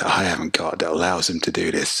got that I haven't got that allows him to do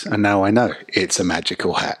this? And now I know it's a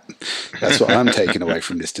magical hat. That's what I'm taking away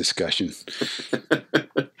from this discussion.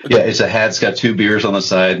 Yeah, it's a hat. It's got two beers on the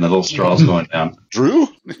side and the little straws going down. Drew?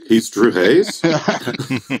 He's Drew Hayes?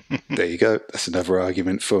 There you go. That's another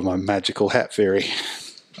argument for my magical hat theory.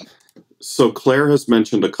 So Claire has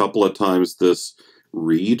mentioned a couple of times this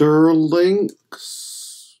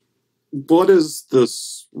ReaderLinks. What is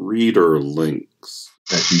this ReaderLinks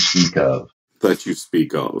that you speak of?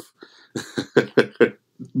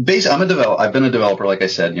 Basically, I've been a developer, like I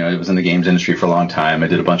said. I was in the games industry for a long time. I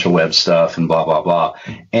did a bunch of web stuff and blah blah blah.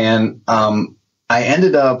 And I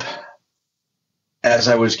ended up, as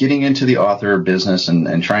I was getting into the author business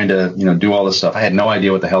and trying to do all this stuff, I had no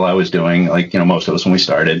idea what the hell I was doing. Like most of us when we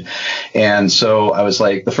started. And so I was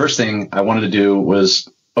like, the first thing I wanted to do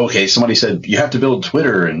was, okay, somebody said you have to build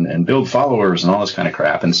Twitter and build followers and all this kind of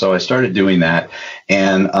crap. And so I started doing that.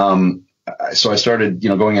 And so I started,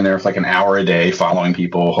 going in there for like an hour a day, following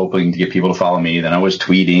people, hoping to get people to follow me. Then I was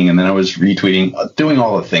tweeting, and then I was retweeting, doing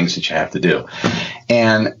all the things that you have to do.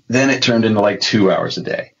 And then it turned into like 2 hours a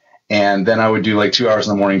day. And then I would do like 2 hours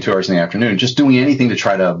in the morning, 2 hours in the afternoon, just doing anything to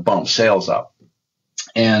try to bump sales up.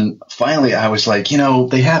 And finally I was like,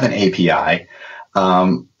 they have an API.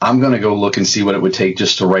 I'm going to go look and see what it would take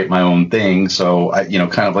just to write my own thing. So I,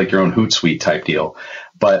 kind of like your own Hootsuite type deal.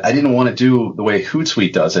 But I didn't want to do the way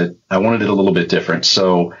Hootsuite does it. I wanted it a little bit different.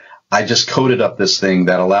 So I just coded up this thing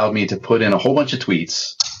that allowed me to put in a whole bunch of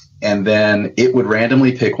tweets, and then it would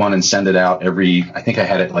randomly pick one and send it out I think I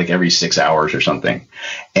had it like every 6 hours or something.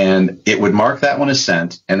 And it would mark that one as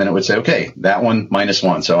sent, and then it would say, okay, that one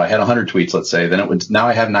 -1. So I had 100 tweets, let's say. Then now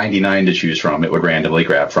I have 99 to choose from. It would randomly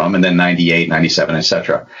grab from, and then 98, 97,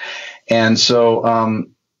 etc. And so,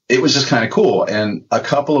 it was just kind of cool. And a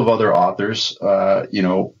couple of other authors,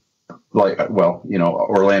 Orlando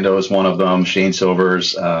is one of them, Shane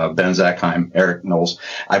Silvers, Ben Zackheim, Eric Knowles.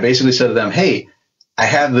 I basically said to them, hey, I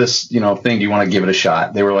have this, thing. Do you want to give it a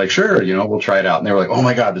shot? They were like, sure, we'll try it out. And they were like, oh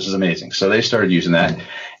my God, this is amazing. So they started using that.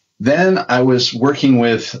 Then I was working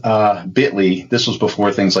with Bitly. This was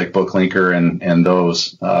before things like BookLinker and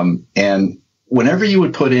those. And whenever you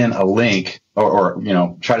would put in a link or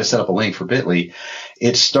try to set up a link for Bitly,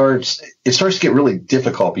 it starts to get really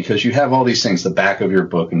difficult because you have all these things, the back of your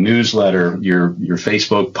book, a newsletter, your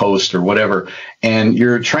Facebook post or whatever, and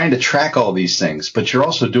you're trying to track all these things, but you're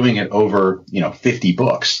also doing it over, 50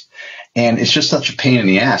 books. And it's just such a pain in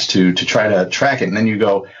the ass to try to track it. And then you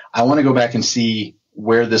go, I want to go back and see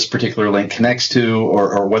where this particular link connects to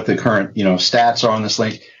or what the current, stats are on this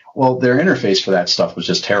link. Well, their interface for that stuff was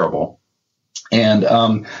just terrible. And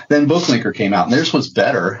then BookLinker came out, and theirs was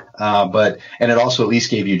better, and it also at least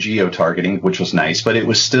gave you geo-targeting, which was nice, but it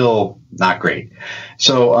was still not great.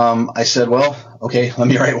 So I said, well, okay, let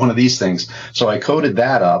me write one of these things. So I coded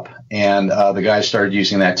that up, and the guys started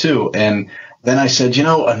using that too. And then I said,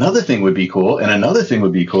 another thing would be cool, and another thing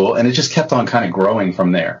would be cool, and it just kept on kind of growing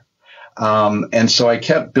from there. And so I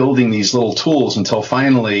kept building these little tools until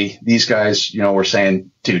finally these guys, were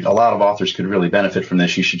saying, dude, a lot of authors could really benefit from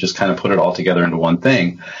this. You should just kind of put it all together into one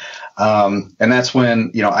thing. And that's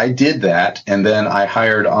when, I did that. And then I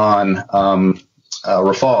hired on,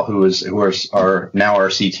 Rafal, who is our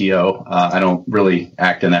CTO. I don't really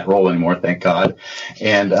act in that role anymore, thank God.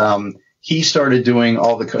 And, he started doing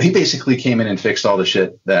all the code. He basically came in and fixed all the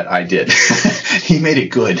shit that I did. He made it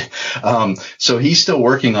good. So he's still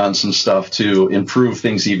working on some stuff to improve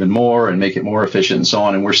things even more and make it more efficient and so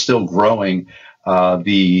on. And we're still growing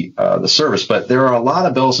the service. But there are a lot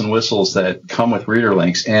of bells and whistles that come with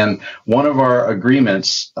ReaderLinks. And one of our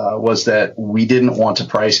agreements was that we didn't want to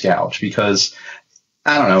price gouge because,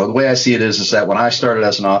 I don't know, the way I see it is that when I started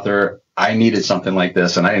as an author, I needed something like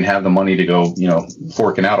this and I didn't have the money to go,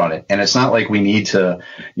 forking out on it. And it's not like we need to,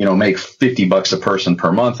 make $50 a person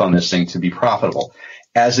per month on this thing to be profitable.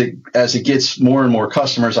 As it gets more and more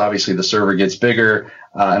customers, obviously the server gets bigger,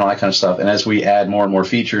 and all that kind of stuff. And as we add more and more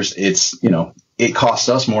features, it's, it costs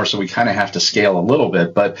us more. So we kind of have to scale a little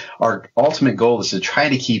bit, but our ultimate goal is to try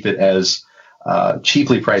to keep it as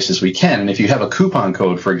cheaply priced as we can. And if you have a coupon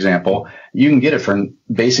code, for example, you can get it for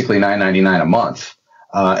basically $9.99 a month.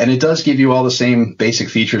 And it does give you all the same basic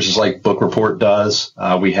features as like Book Report does.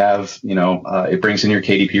 We have, it brings in your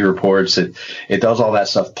KDP reports. It does all that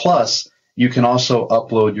stuff. Plus, you can also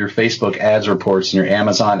upload your Facebook ads reports and your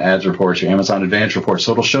Amazon ads reports, your Amazon Advantage reports.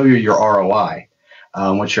 So it'll show you your ROI,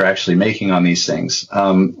 what you're actually making on these things,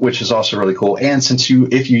 which is also really cool. And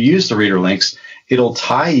if you use the ReaderLinks, it'll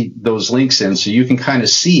tie those links in so you can kind of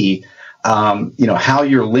see, how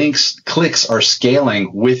your clicks are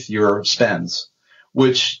scaling with your spends,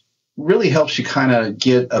 which really helps you kind of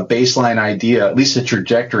get a baseline idea, at least a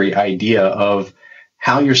trajectory idea of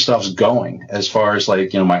how your stuff's going as far as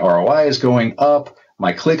like, my ROI is going up,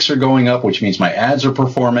 my clicks are going up, which means my ads are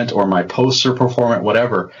performant or my posts are performant,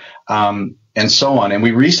 whatever, and so on. And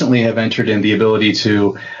we recently have entered in the ability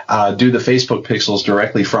to do the Facebook pixels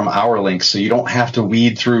directly from our links. So you don't have to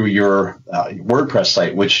weed through your WordPress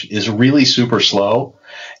site, which is really super slow.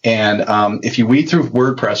 And if you weed through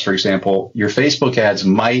WordPress, for example, your Facebook ads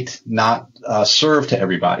might not serve to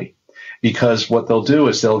everybody, because what they'll do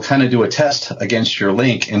is they'll kind of do a test against your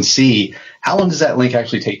link and see how long does that link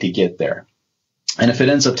actually take to get there. And if it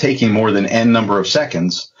ends up taking more than N number of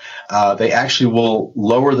seconds, they actually will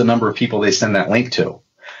lower the number of people they send that link to.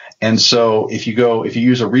 And so if you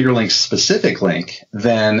use a ReaderLinks specific link,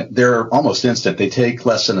 then they're almost instant. They take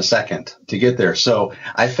less than a second to get there. So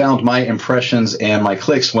I found my impressions and my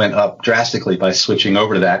clicks went up drastically by switching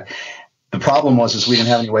over to that. The problem was we didn't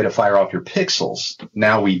have any way to fire off your pixels.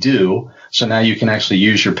 Now we do. So now you can actually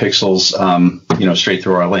use your pixels, straight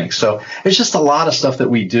through our links. So it's just a lot of stuff that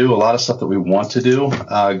we do, a lot of stuff that we want to do,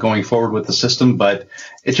 going forward with the system, but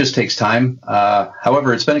it just takes time.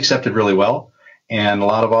 However, it's been accepted really well, and a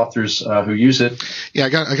lot of authors, who use it. Yeah, I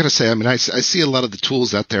got to say, I see a lot of the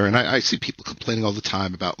tools out there, and I see people complaining all the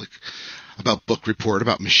time about Book Report,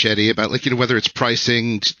 about Machete, about whether it's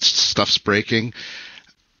pricing, stuff's breaking.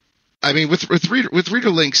 I mean, with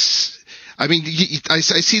ReaderLinks, I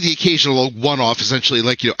see the occasional one-off, essentially,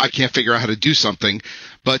 I can't figure out how to do something,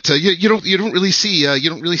 but you don't really see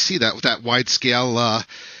that with that wide scale. Why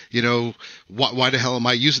the hell am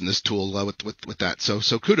I using this tool with that?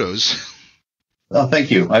 So kudos. Oh,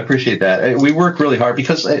 thank you. I appreciate that. We work really hard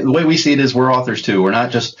because the way we see it is we're authors too. We're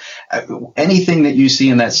not just anything that you see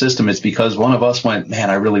in that system is because one of us went, man,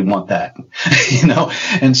 I really want that,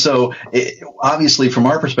 And so obviously from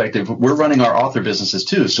our perspective, we're running our author businesses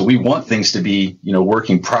too. So we want things to be,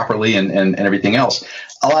 working properly and everything else.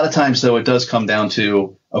 A lot of times though, it does come down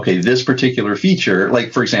to, okay, this particular feature,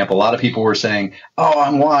 like for example, a lot of people were saying, oh,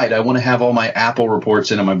 I'm wide. I want to have all my Apple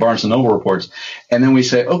reports in and my Barnes & Noble reports. And then we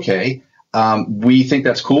say, okay, We think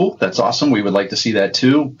that's cool. That's awesome. We would like to see that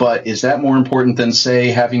too. But is that more important than, say,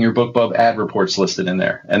 having your BookBub ad reports listed in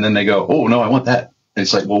there? And then they go, oh, no, I want that. And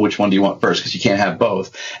it's like, well, which one do you want first? Because you can't have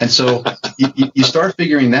both. And so you start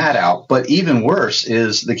figuring that out. But even worse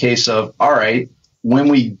is the case of, all right, when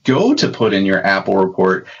we go to put in your Apple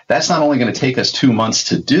report, that's not only going to take us 2 months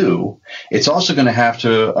to do, it's also going to have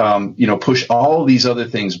to, push all these other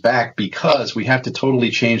things back because we have to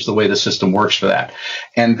totally change the way the system works for that.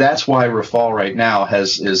 And that's why Rafal right now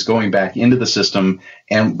is going back into the system,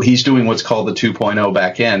 and he's doing what's called the 2.0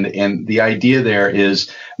 back end. And the idea there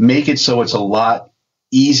is make it so it's a lot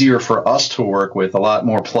easier for us to work with, a lot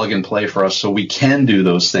more plug and play for us, so we can do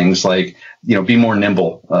those things like, be more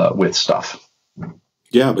nimble with stuff.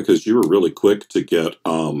 Yeah, because you were really quick to get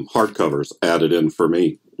hardcovers added in for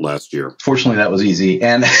me last year. Fortunately, that was easy,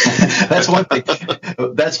 and that's one thing.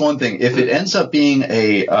 That's one thing. If it ends up being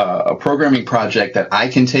a programming project that I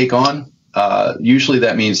can take on, usually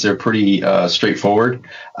that means they're pretty straightforward,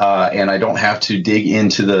 and I don't have to dig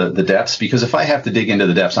into the depths. Because if I have to dig into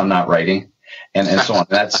the depths, I'm not writing, and so on.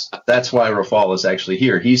 That's why Rafal is actually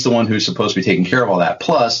here. He's the one who's supposed to be taking care of all that.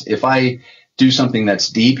 Plus, if I do something that's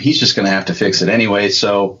deep, he's just going to have to fix it anyway,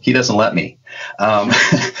 so he doesn't let me.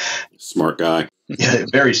 Smart guy. Yeah,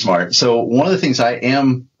 very smart. So one of the things I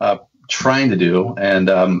am trying to do, and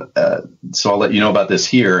so I'll let you know about this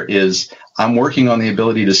here, is I'm working on the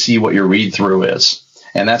ability to see what your read-through is.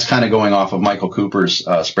 And that's kind of going off of Michael Cooper's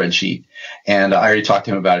spreadsheet. And I already talked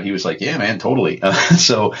to him about it. He was like, yeah, man, totally.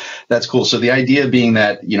 So that's cool. So the idea being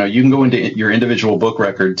that, you can go into your individual book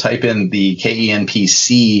record, type in the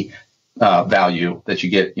KENPC value that you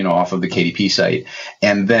get, off of the KDP site.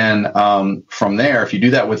 And then from there, if you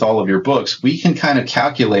do that with all of your books, we can kind of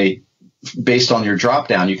calculate based on your drop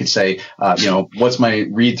down. You could say, what's my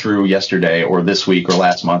read through yesterday or this week or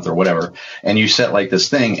last month or whatever. And you set like this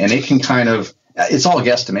thing, and it can kind of, it's all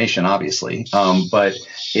guesstimation, obviously. But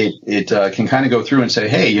it can kind of go through and say,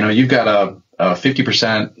 hey, you've got a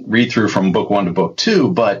 50% read through from book 1 to book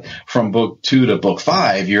 2, but from book 2 to book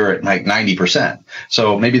 5, you're at like 90%.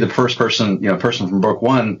 So maybe the first person from book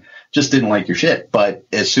 1 just didn't like your shit. But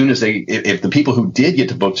as soon as if the people who did get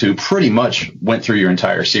to book 2 pretty much went through your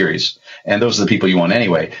entire series, and those are the people you want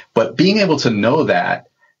anyway. But being able to know that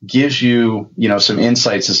gives you, some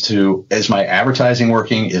insights as to, is my advertising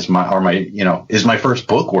working? Is my first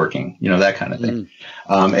book working? That kind of thing.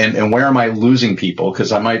 And where am I losing people?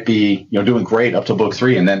 Cause I might be, doing great up to book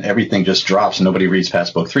 3, and then everything just drops and nobody reads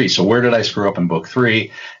past book 3. So where did I screw up in book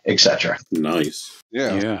 3, etc. Nice.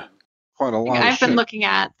 Yeah. Quite a lot. I've been looking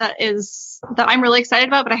at that I'm really excited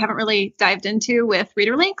about, but I haven't really dived into with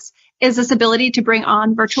ReaderLinks, is this ability to bring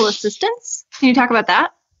on virtual assistants. Can you talk about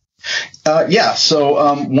that? Yeah. So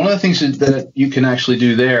one of the things that you can actually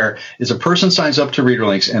do there is a person signs up to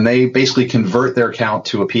ReaderLinks, and they basically convert their account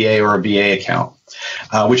to a PA or a VA account,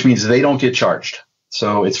 which means they don't get charged.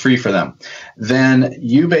 So it's free for them. Then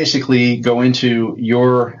you basically go into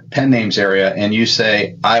your pen names area and you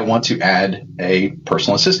say, I want to add a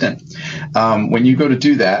personal assistant. When you go to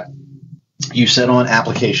do that, you set on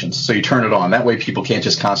applications. So you turn it on. That way people can't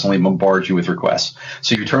just constantly bombard you with requests.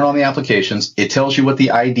 So you turn on the applications. It tells you what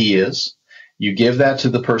the ID is. You give that to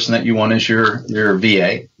the person that you want as your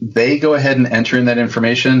VA. They go ahead and enter in that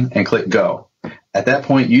information and click go. At that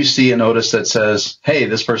point, you see a notice that says, hey,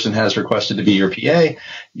 this person has requested to be your PA.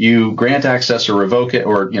 You grant access or revoke it,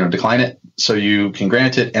 or decline it. So you can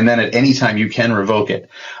grant it, and then at any time you can revoke it.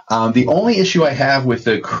 The only issue I have with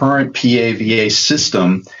the current PA-VA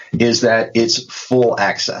system is that it's full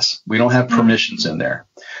access. We don't have permissions in there,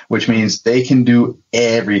 which means they can do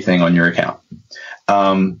everything on your account,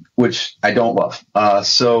 which I don't love.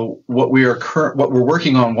 So what we're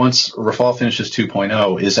working on once Rafal finishes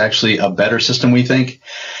 2.0 is actually a better system, we think,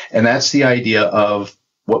 and that's the idea of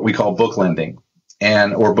what we call book lending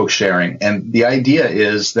or book sharing. And the idea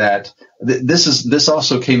is that this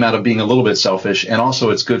also came out of being a little bit selfish, and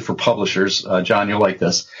also it's good for publishers. John, you'll like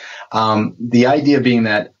this. The idea being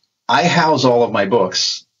that I house all of my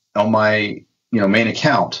books on my main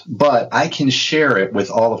account, but I can share it with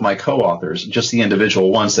all of my co-authors, just the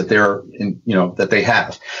individual ones that that they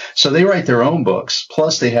have. So they write their own books,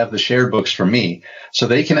 plus they have the shared books from me. So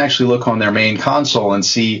they can actually look on their main console and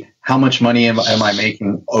see how much money am I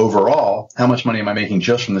making overall, how much money am I making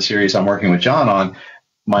just from the series I'm working with John on,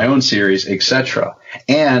 my own series, etc.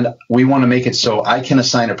 And we want to make it so I can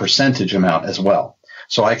assign a percentage amount as well.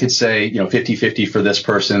 So I could say, 50-50 for this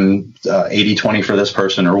person, 80-20 for this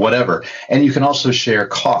person, or whatever. And you can also share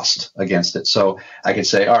cost against it. So I could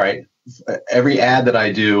say, all right, every ad that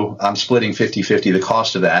I do, I'm splitting 50-50 the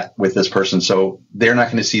cost of that with this person. So they're not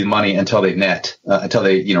going to see the money until they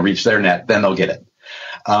reach their net, then they'll get it.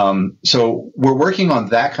 So we're working on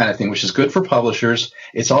that kind of thing, which is good for publishers.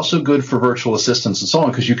 It's also good for virtual assistants and so on,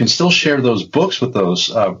 because you can still share those books with those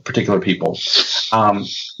particular people.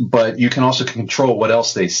 But you can also control what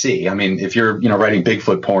else they see. I mean, if you're, writing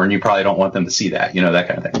Bigfoot porn, you probably don't want them to see that, that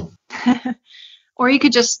kind of thing. Or you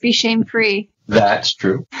could just be shame-free. That's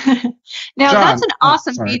true. Now, John, that's an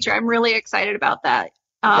awesome feature. I'm really excited about that.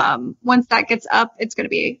 Once that gets up, it's going to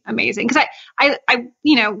be amazing. Because I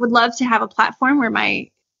would love to have a platform where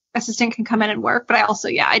my assistant can come in and work. But I also,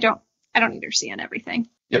 I don't need her seeing everything.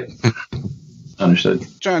 Yep. Understood.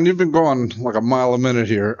 John, you've been going like a mile a minute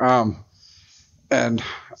here. And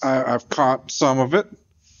I've caught some of it.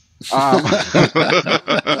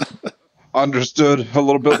 Understood a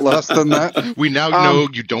little bit less than that. We now know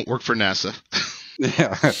you don't work for NASA.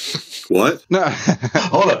 Yeah. What? No.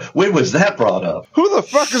 Hold on. When was that brought up? Who the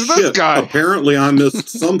fuck is this Shit, guy? apparently I missed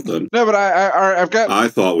something. No, but I've got. I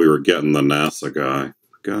thought we were getting the NASA guy.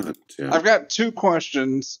 God damn. I've got two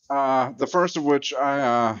questions. The first of which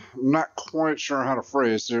I'm not quite sure how to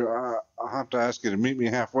phrase. So I'll have to ask you to meet me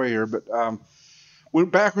halfway here. But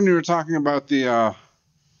back when you were talking about the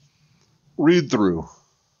read through.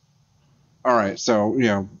 All right, so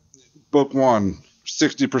book 1,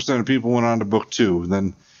 60% of people went on to book 2.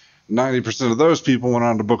 Then 90% of those people went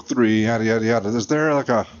on to book 3. Yada yada yada. Is there like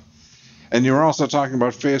a? And you were also talking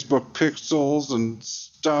about Facebook pixels and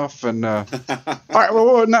stuff. And all right,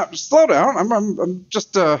 well, now slow down. I'm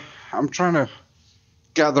just I'm trying to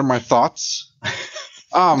gather my thoughts.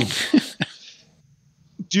 Do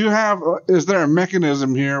you have? Is there a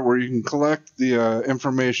mechanism here where you can collect the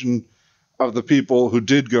information of the people who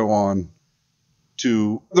did go on?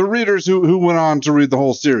 To the readers who went on to read the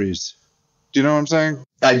whole series. Do you know what I'm saying?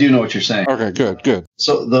 I do know what you're saying. Okay, good.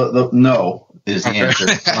 So the no is the answer.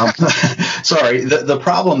 Sorry. The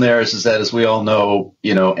problem there is that, as we all know,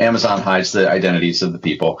 Amazon hides the identities of the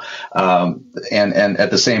people. And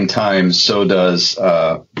at the same time, so does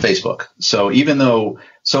Facebook. So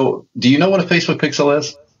do you know what a Facebook pixel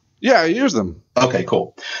is? Yeah, I use them. Okay,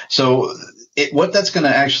 cool. So what that's going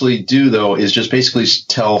to actually do, though, is just basically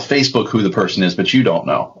tell Facebook who the person is, but you don't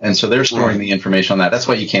know. And so they're storing the information on that. That's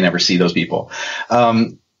why you can't ever see those people.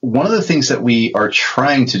 One of the things that we are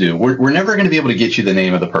trying to do, we're never going to be able to get you the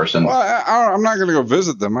name of the person. Well, I'm not going to go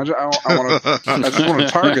visit them. I just want to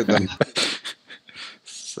target them.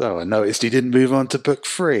 So I noticed he didn't move on to book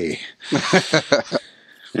 3. What's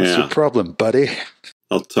your Yeah. problem, buddy?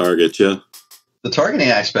 I'll target you. The targeting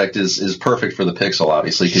aspect is perfect for the pixel,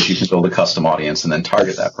 obviously, because you can build a custom audience and then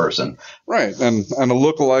target that person. Right, and a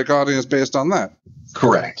lookalike audience based on that.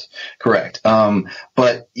 Correct. But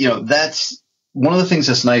that's one of the things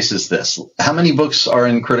that's nice is this. How many books are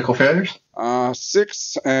in Critical Failures?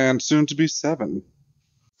 6 and soon to be 7.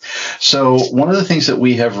 So one of the things that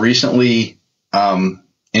we have recently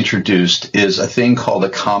introduced is a thing called a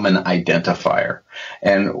common identifier.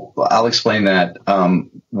 And I'll explain that,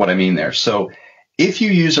 what I mean there. So if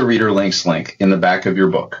you use a ReaderLinks link in the back of your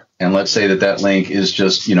book, and let's say that link is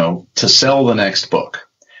just, to sell the next book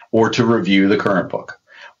or to review the current book,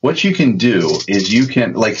 what you can do is you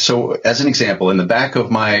can, so as an example, in the back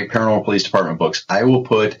of my Paranormal Police Department books, I will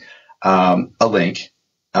put a link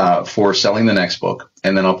for selling the next book,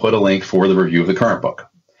 and then I'll put a link for the review of the current book.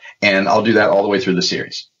 And I'll do that all the way through the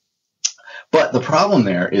series. But the problem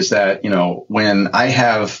there is that, when I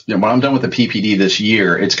have, when I'm done with the PPD this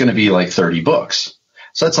year, it's going to be like 30 books.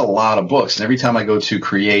 So that's a lot of books. And every time I go to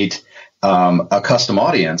create a custom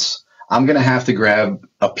audience, I'm going to have to grab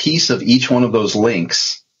a piece of each one of those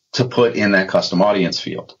links to put in that custom audience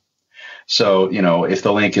field. So, if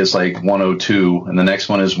the link is like 102 and the next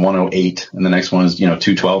one is 108 and the next one is,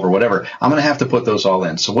 212 or whatever, I'm going to have to put those all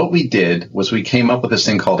in. So what we did was we came up with this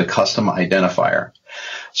thing called a custom identifier.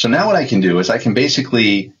 So now what I can do is I can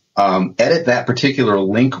basically edit that particular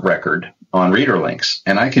link record on ReaderLinks,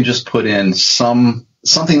 and I can just put in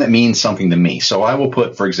something that means something to me. So I will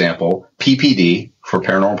put, for example, PPD for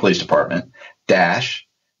Paranormal Police Department dash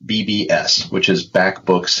BBS, which is back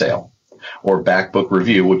book sale, or back book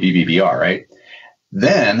review would be BBR, right?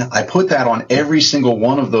 Then I put that on every single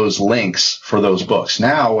one of those links for those books.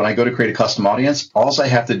 Now, when I go to create a custom audience, all I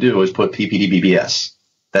have to do is put PPD BBS.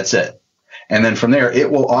 That's it. And then from there,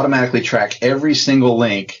 it will automatically track every single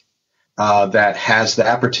link that has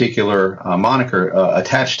that particular moniker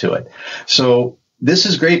attached to it. So this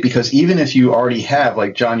is great because even if you already have,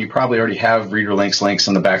 like John, you probably already have ReaderLinks links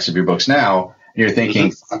on the backs of your books now. You're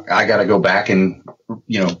thinking, I got to go back and,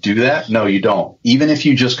 do that. No, you don't. Even if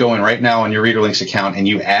you just go in right now on your ReaderLinks account and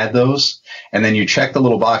you add those, and then you check the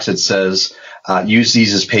little box that says, use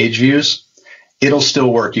these as page views, it'll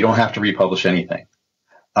still work. You don't have to republish anything.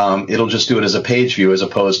 It'll just do it as a page view as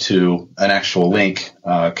opposed to an actual link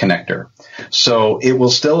connector. So it will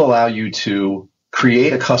still allow you to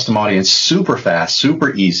create a custom audience super fast,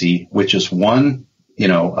 super easy, with just one,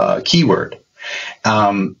 keyword.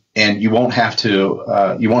 And you won't have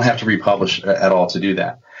to republish at all to do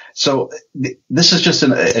that. So this is just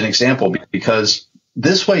an example, because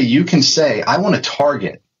this way you can say, I want to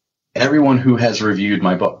target everyone who has reviewed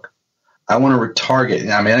my book. I want to target,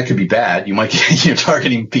 I mean, that could be bad. You might get,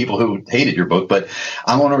 targeting people who hated your book, but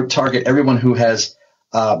I want to target everyone who has,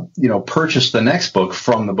 purchased the next book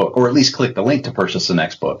from the book, or at least click the link to purchase the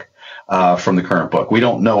next book, from the current book. We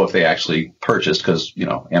don't know if they actually purchased because,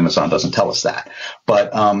 Amazon doesn't tell us that.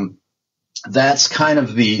 But, that's kind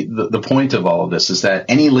of the point of all of this, is that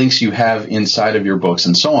any links you have inside of your books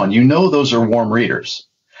and so on, those are warm readers.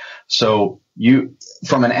 So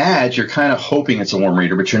from an ad, you're kind of hoping it's a warm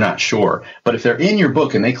reader, but you're not sure. But if they're in your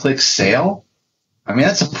book and they click sale, I mean,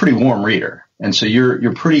 that's a pretty warm reader. And so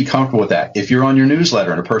you're pretty comfortable with that. If you're on your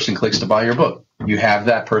newsletter and a person clicks to buy your book, you have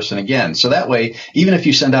that person again. So that way, even if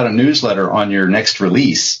you send out a newsletter on your next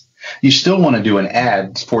release, you still want to do an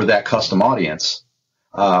ad for that custom audience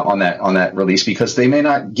on that release, because they may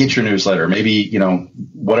not get your newsletter. Maybe,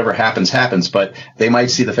 whatever happens, but they might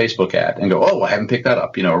see the Facebook ad and go, oh, I haven't picked that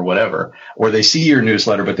up, or whatever. Or they see your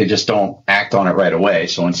newsletter, but they just don't act on it right away.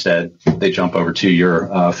 So instead they jump over to your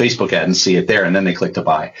Facebook ad and see it there, and then they click to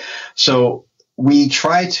buy. So we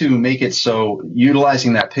try to make it so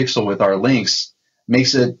utilizing that pixel with our links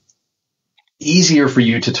makes it easier for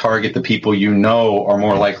you to target the people are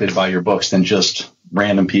more likely to buy your books than just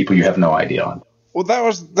random people you have no idea on. Well, that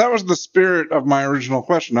was the spirit of my original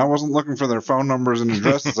question. I wasn't looking for their phone numbers and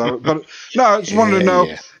addresses, but no, I just wanted to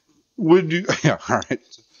know, would you? Yeah, all right,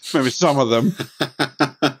 maybe some of them.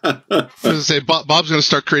 I was going to say, Bob's going to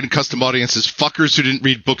start creating custom audiences. Fuckers who didn't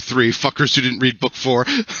read book 3, fuckers who didn't read book 4.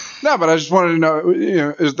 No, but I just wanted to know,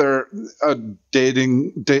 is there a data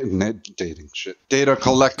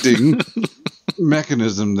collecting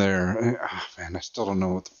mechanism there? Oh, man, I still don't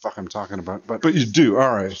know what the fuck I'm talking about, but you do.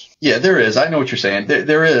 All right. Yeah, there is. I know what you're saying.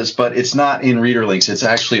 There is, but it's not in ReaderLinks. It's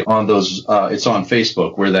actually on those. It's on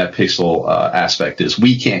Facebook where that pixel aspect is.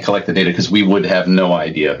 We can't collect the data because we would have no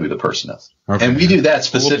idea who the person is, and we do that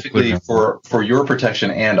specifically for your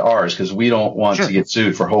protection and ours, because we don't want to get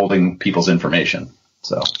sued for holding people's information.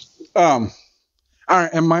 So, all right.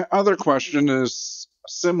 And my other question is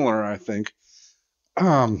similar, I think.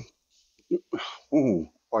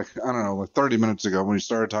 Like 30 minutes ago when you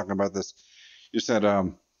started talking about this, you said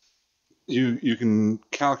you can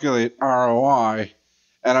calculate ROI,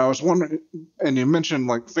 and I was wondering, and you mentioned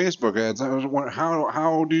like Facebook ads. I was wondering,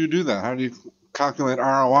 how do you do that? How do you calculate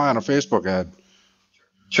ROI on a Facebook ad?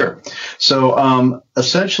 Sure. So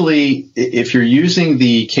essentially, if you're using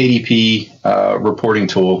the KDP reporting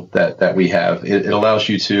tool that we have, it allows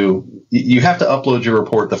you have to upload your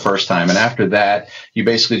report the first time. And after that, you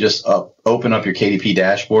basically just open up your KDP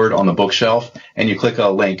dashboard on the bookshelf, and you click a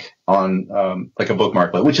link on like a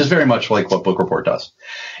bookmarklet, which is very much like what Book Report does.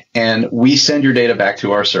 And we send your data back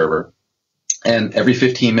to our server. And every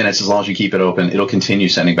 15 minutes, as long as you keep it open, it'll continue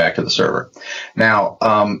sending back to the server. Now,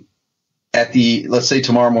 let's say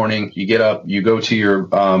tomorrow morning, you get up, you go to your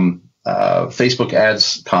Facebook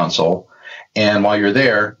ads console, and while you're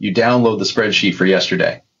there, you download the spreadsheet for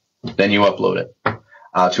yesterday. Then you upload it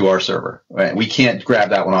to our server. Right? We can't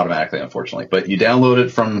grab that one automatically, unfortunately, but you download it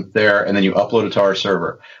from there, and then you upload it to our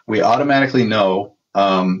server. We automatically know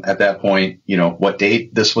at that point, what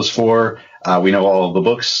date this was for. We know all of the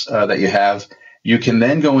books that you have. You can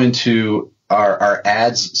then go into our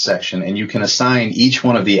ads section, and you can assign each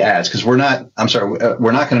one of the ads, because we're not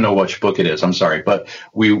going to know which book it is. I'm sorry, but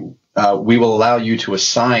we will allow you to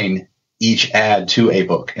assign each ad to a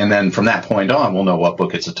book. And then from that point on, we'll know what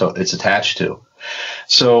book it's attached to.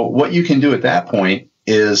 So what you can do at that point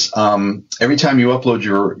is every time you upload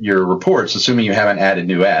your reports, assuming you haven't added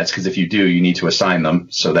new ads, because if you do, you need to assign them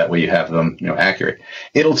so that way you have them accurate.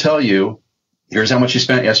 It'll tell you, here's how much you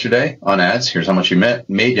spent yesterday on ads. Here's how much you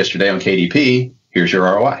made yesterday on KDP. Here's your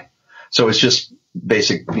ROI. So it's just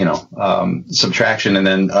basic, subtraction and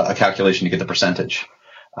then a calculation to get the percentage.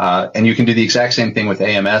 And you can do the exact same thing with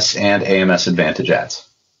AMS and AMS Advantage ads.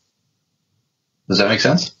 Does that make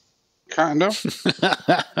sense? Kind of. So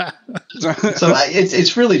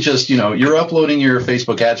it's really just, you're uploading your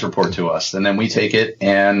Facebook ads report to us, and then we take it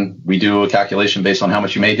and we do a calculation based on how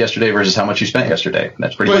much you made yesterday versus how much you spent yesterday.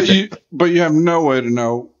 That's pretty much it. But you have no way to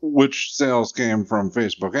know which sales came from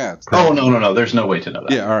Facebook ads. Oh, no. There's no way to know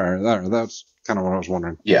that. Yeah, all right. That's kind of what I was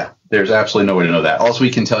wondering. Yeah, there's absolutely no way to know that. All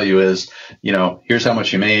we can tell you is, here's how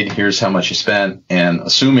much you made, here's how much you spent, and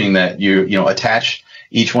assuming that you attach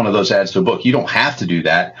each one of those ads to a book. You don't have to do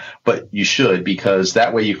that, but you should, because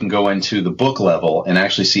that way you can go into the book level and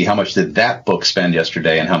actually see how much did that book spend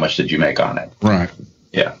yesterday and how much did you make on it. Right.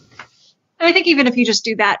 Yeah. And I think even if you just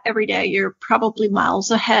do that every day, you're probably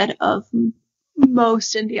miles ahead of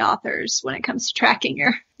most indie authors when it comes to tracking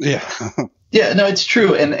your. Yeah. Yeah, no, it's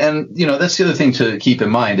true. And that's the other thing to keep in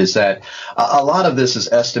mind is that a lot of this is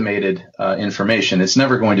estimated information. It's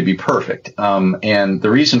never going to be perfect. And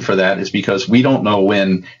the reason for that is because we don't know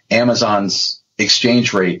when Amazon's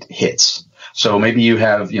exchange rate hits. So maybe you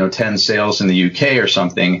have, 10 sales in the UK or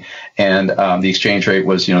something, and the exchange rate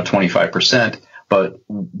was, 25%. But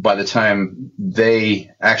by the time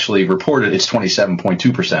they actually report it, it's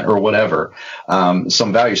 27.2% or whatever,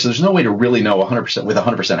 some value. So there's no way to really know 100% with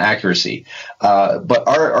 100% accuracy. But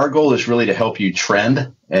our goal is really to help you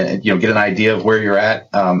trend and, get an idea of where you're at,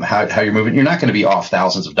 how you're moving. You're not going to be off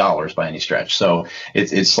thousands of dollars by any stretch. So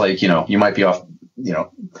it's like, you might be off,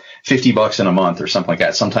 $50 in a month or something like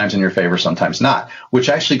that. Sometimes in your favor, sometimes not, which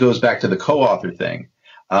actually goes back to the co-author thing.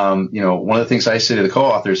 One of the things I say to the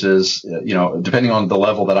co-authors is, depending on the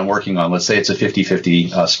level that I'm working on, let's say it's a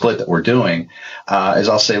 50-50 split that we're doing, is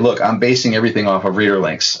I'll say, look, I'm basing everything off of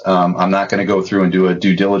ReaderLinks. I'm not going to go through and do a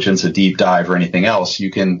due diligence, a deep dive or anything else. You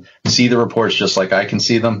can see the reports just like I can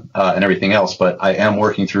see them, and everything else, but I am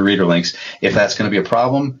working through ReaderLinks. If that's going to be a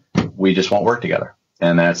problem, we just won't work together.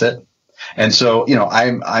 And that's it. And so,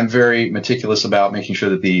 I'm very meticulous about making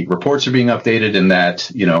sure that the reports are being updated and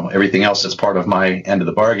that, everything else is part of my end of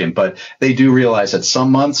the bargain. But they do realize that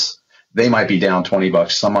some months they might be down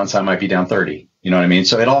 $20. Some months I might be down 30. You know what I mean?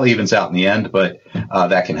 So it all evens out in the end, but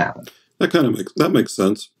that can happen. That makes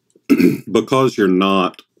sense because you're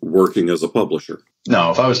not working as a publisher.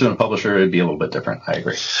 No, if I was doing a publisher, it'd be a little bit different. I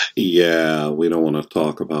agree. Yeah, we don't want to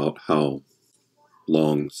talk about how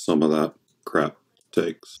long some of that crap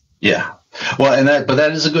takes. Yeah. Well, but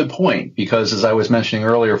that is a good point, because as I was mentioning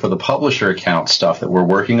earlier, for the publisher account stuff that we're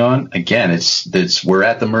working on, again, we're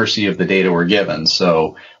at the mercy of the data we're given.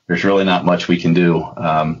 So there's really not much we can do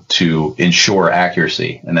to ensure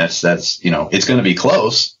accuracy. And that's it's going to be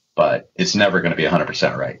close, but it's never going to be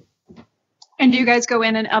 100% right. And do you guys go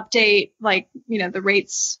in and update the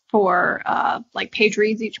rates for page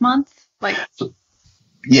reads each month?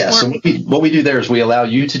 Yeah, so what we do there is we allow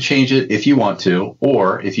you to change it if you want to,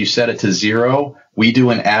 or if you set it to 0, we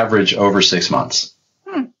do an average over 6 months.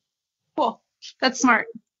 Cool. That's smart.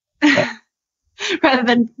 Rather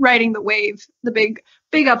than riding the wave, the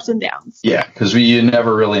big ups and downs. Yeah, because you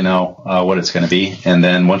never really know what it's going to be. And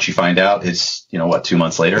then once you find out, it's, 2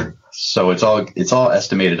 months later. So it's all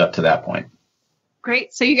estimated up to that point.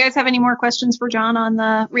 Great. So you guys have any more questions for John on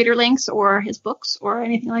the ReaderLinks or his books or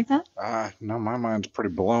anything like that? No, my mind's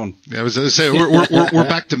pretty blown. Yeah, I was going to say, we're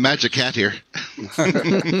back to Magic Hat here.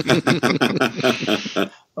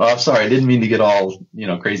 Oh, I'm sorry. I didn't mean to get all,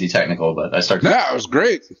 crazy technical, but I started. No, it was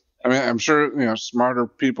great. I mean, I'm sure, smarter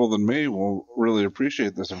people than me will really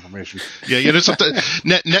appreciate this information. Yeah, something.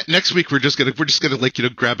 Next week we're just gonna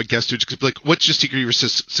grab a guest who's like, "What's your secret of your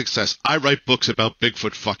success?" I write books about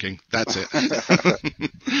Bigfoot fucking. That's it.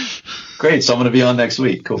 Great. So I'm going to be on next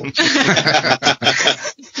week. Cool.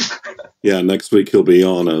 Yeah, next week he'll be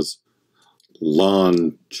on as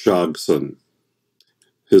Lon Chogson.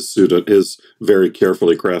 His very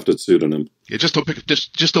carefully crafted pseudonym. Yeah, just don't pick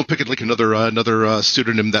it like another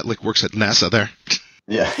pseudonym that works at NASA there.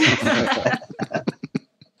 Yeah.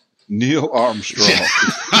 Neil Armstrong.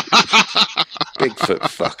 Bigfoot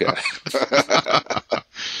fucker.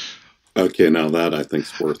 Okay, now that I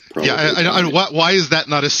think's worth probably. Yeah, I know. Why is that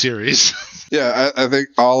not a series? Yeah, I think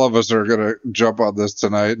all of us are going to jump on this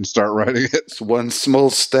tonight and start writing it. It's one small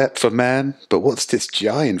step for man, but what's this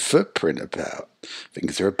giant footprint about?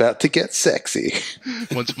 Things are about to get sexy.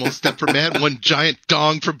 One small step for man, one giant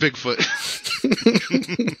dong for Bigfoot.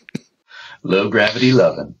 Low gravity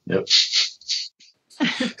loving. Yep.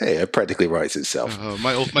 Hey, it practically writes itself.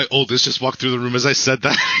 My oldest just walked through the room as I said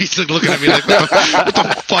that. He's looking at me like, what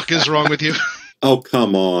the fuck is wrong with you? Oh,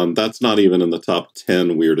 come on. That's not even in the top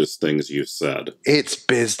 10 weirdest things you've said. It's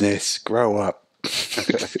business. Grow up.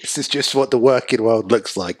 This is just what the working world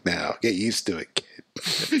looks like now. Get used to it, kid.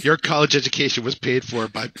 Your college education was paid for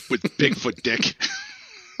with Bigfoot dick.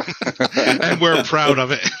 And we're proud of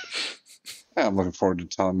it. Yeah, I'm looking forward to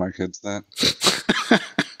telling my kids that.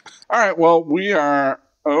 All right, well, we are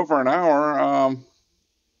over an hour.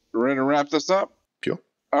 Ready to wrap this up? Sure.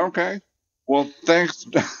 Okay. Well, thanks.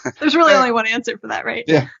 There's really only one answer for that, right?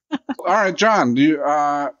 Yeah. All right, John, do you,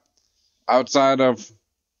 outside of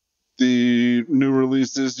the new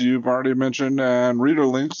releases you've already mentioned and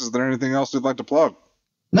ReaderLinks, is there anything else you'd like to plug?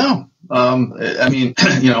 No. I mean,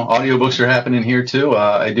 audiobooks are happening here too.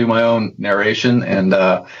 I do my own narration and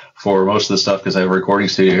for most of the stuff because I have a recording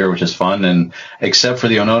studio here, which is fun. And except for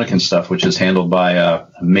the Ononican stuff, which is handled by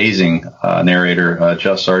amazing narrator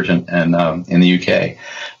Jeff Sargent and in the UK.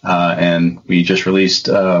 And we just released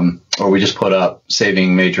we just put up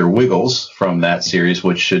Saving Major Wiggles from that series,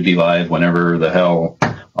 which should be live whenever the hell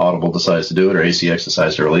Audible decides to do it or ACX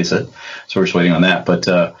decides to release it. So we're just waiting on that. But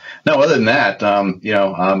no, other than that, I'm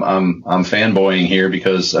fanboying here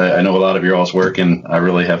because I know a lot of your all's work and I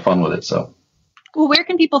really have fun with it. So, well, where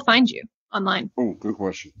can people find you online? Oh, good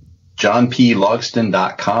question.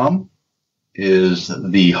 JohnPLogsdon.com is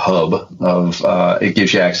the hub of it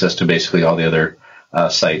gives you access to basically all the other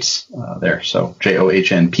sites there. So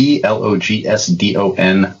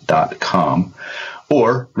JohnPLogsdon.com.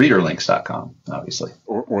 Or ReaderLinks.com, obviously.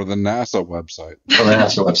 Or the NASA website. Or the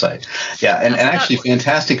NASA website. Yeah, and actually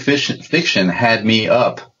Fantastic Fiction had me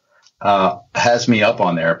up, has me up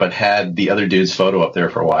on there, but had the other dude's photo up there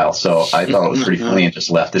for a while. So I thought it was pretty funny and just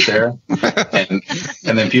left it there. And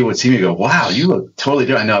then people would see me and go, wow, you look totally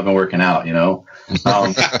different. I know I've been working out,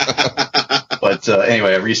 But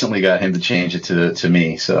anyway, I recently got him to change it to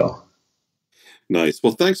me, so. Nice.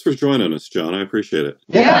 Well, thanks for joining us, John. I appreciate it.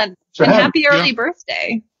 Yeah. And happy early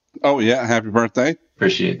birthday. Oh, yeah. Happy birthday.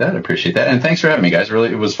 Appreciate that. And thanks for having me, guys. Really,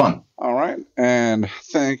 it was fun. All right. And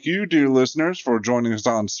thank you, dear listeners, for joining us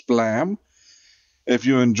on Splam. If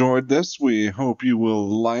you enjoyed this, we hope you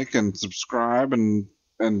will like and subscribe and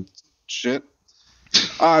shit.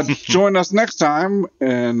 Join us next time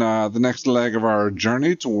in the next leg of our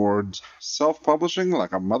journey towards self-publishing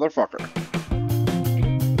like a motherfucker.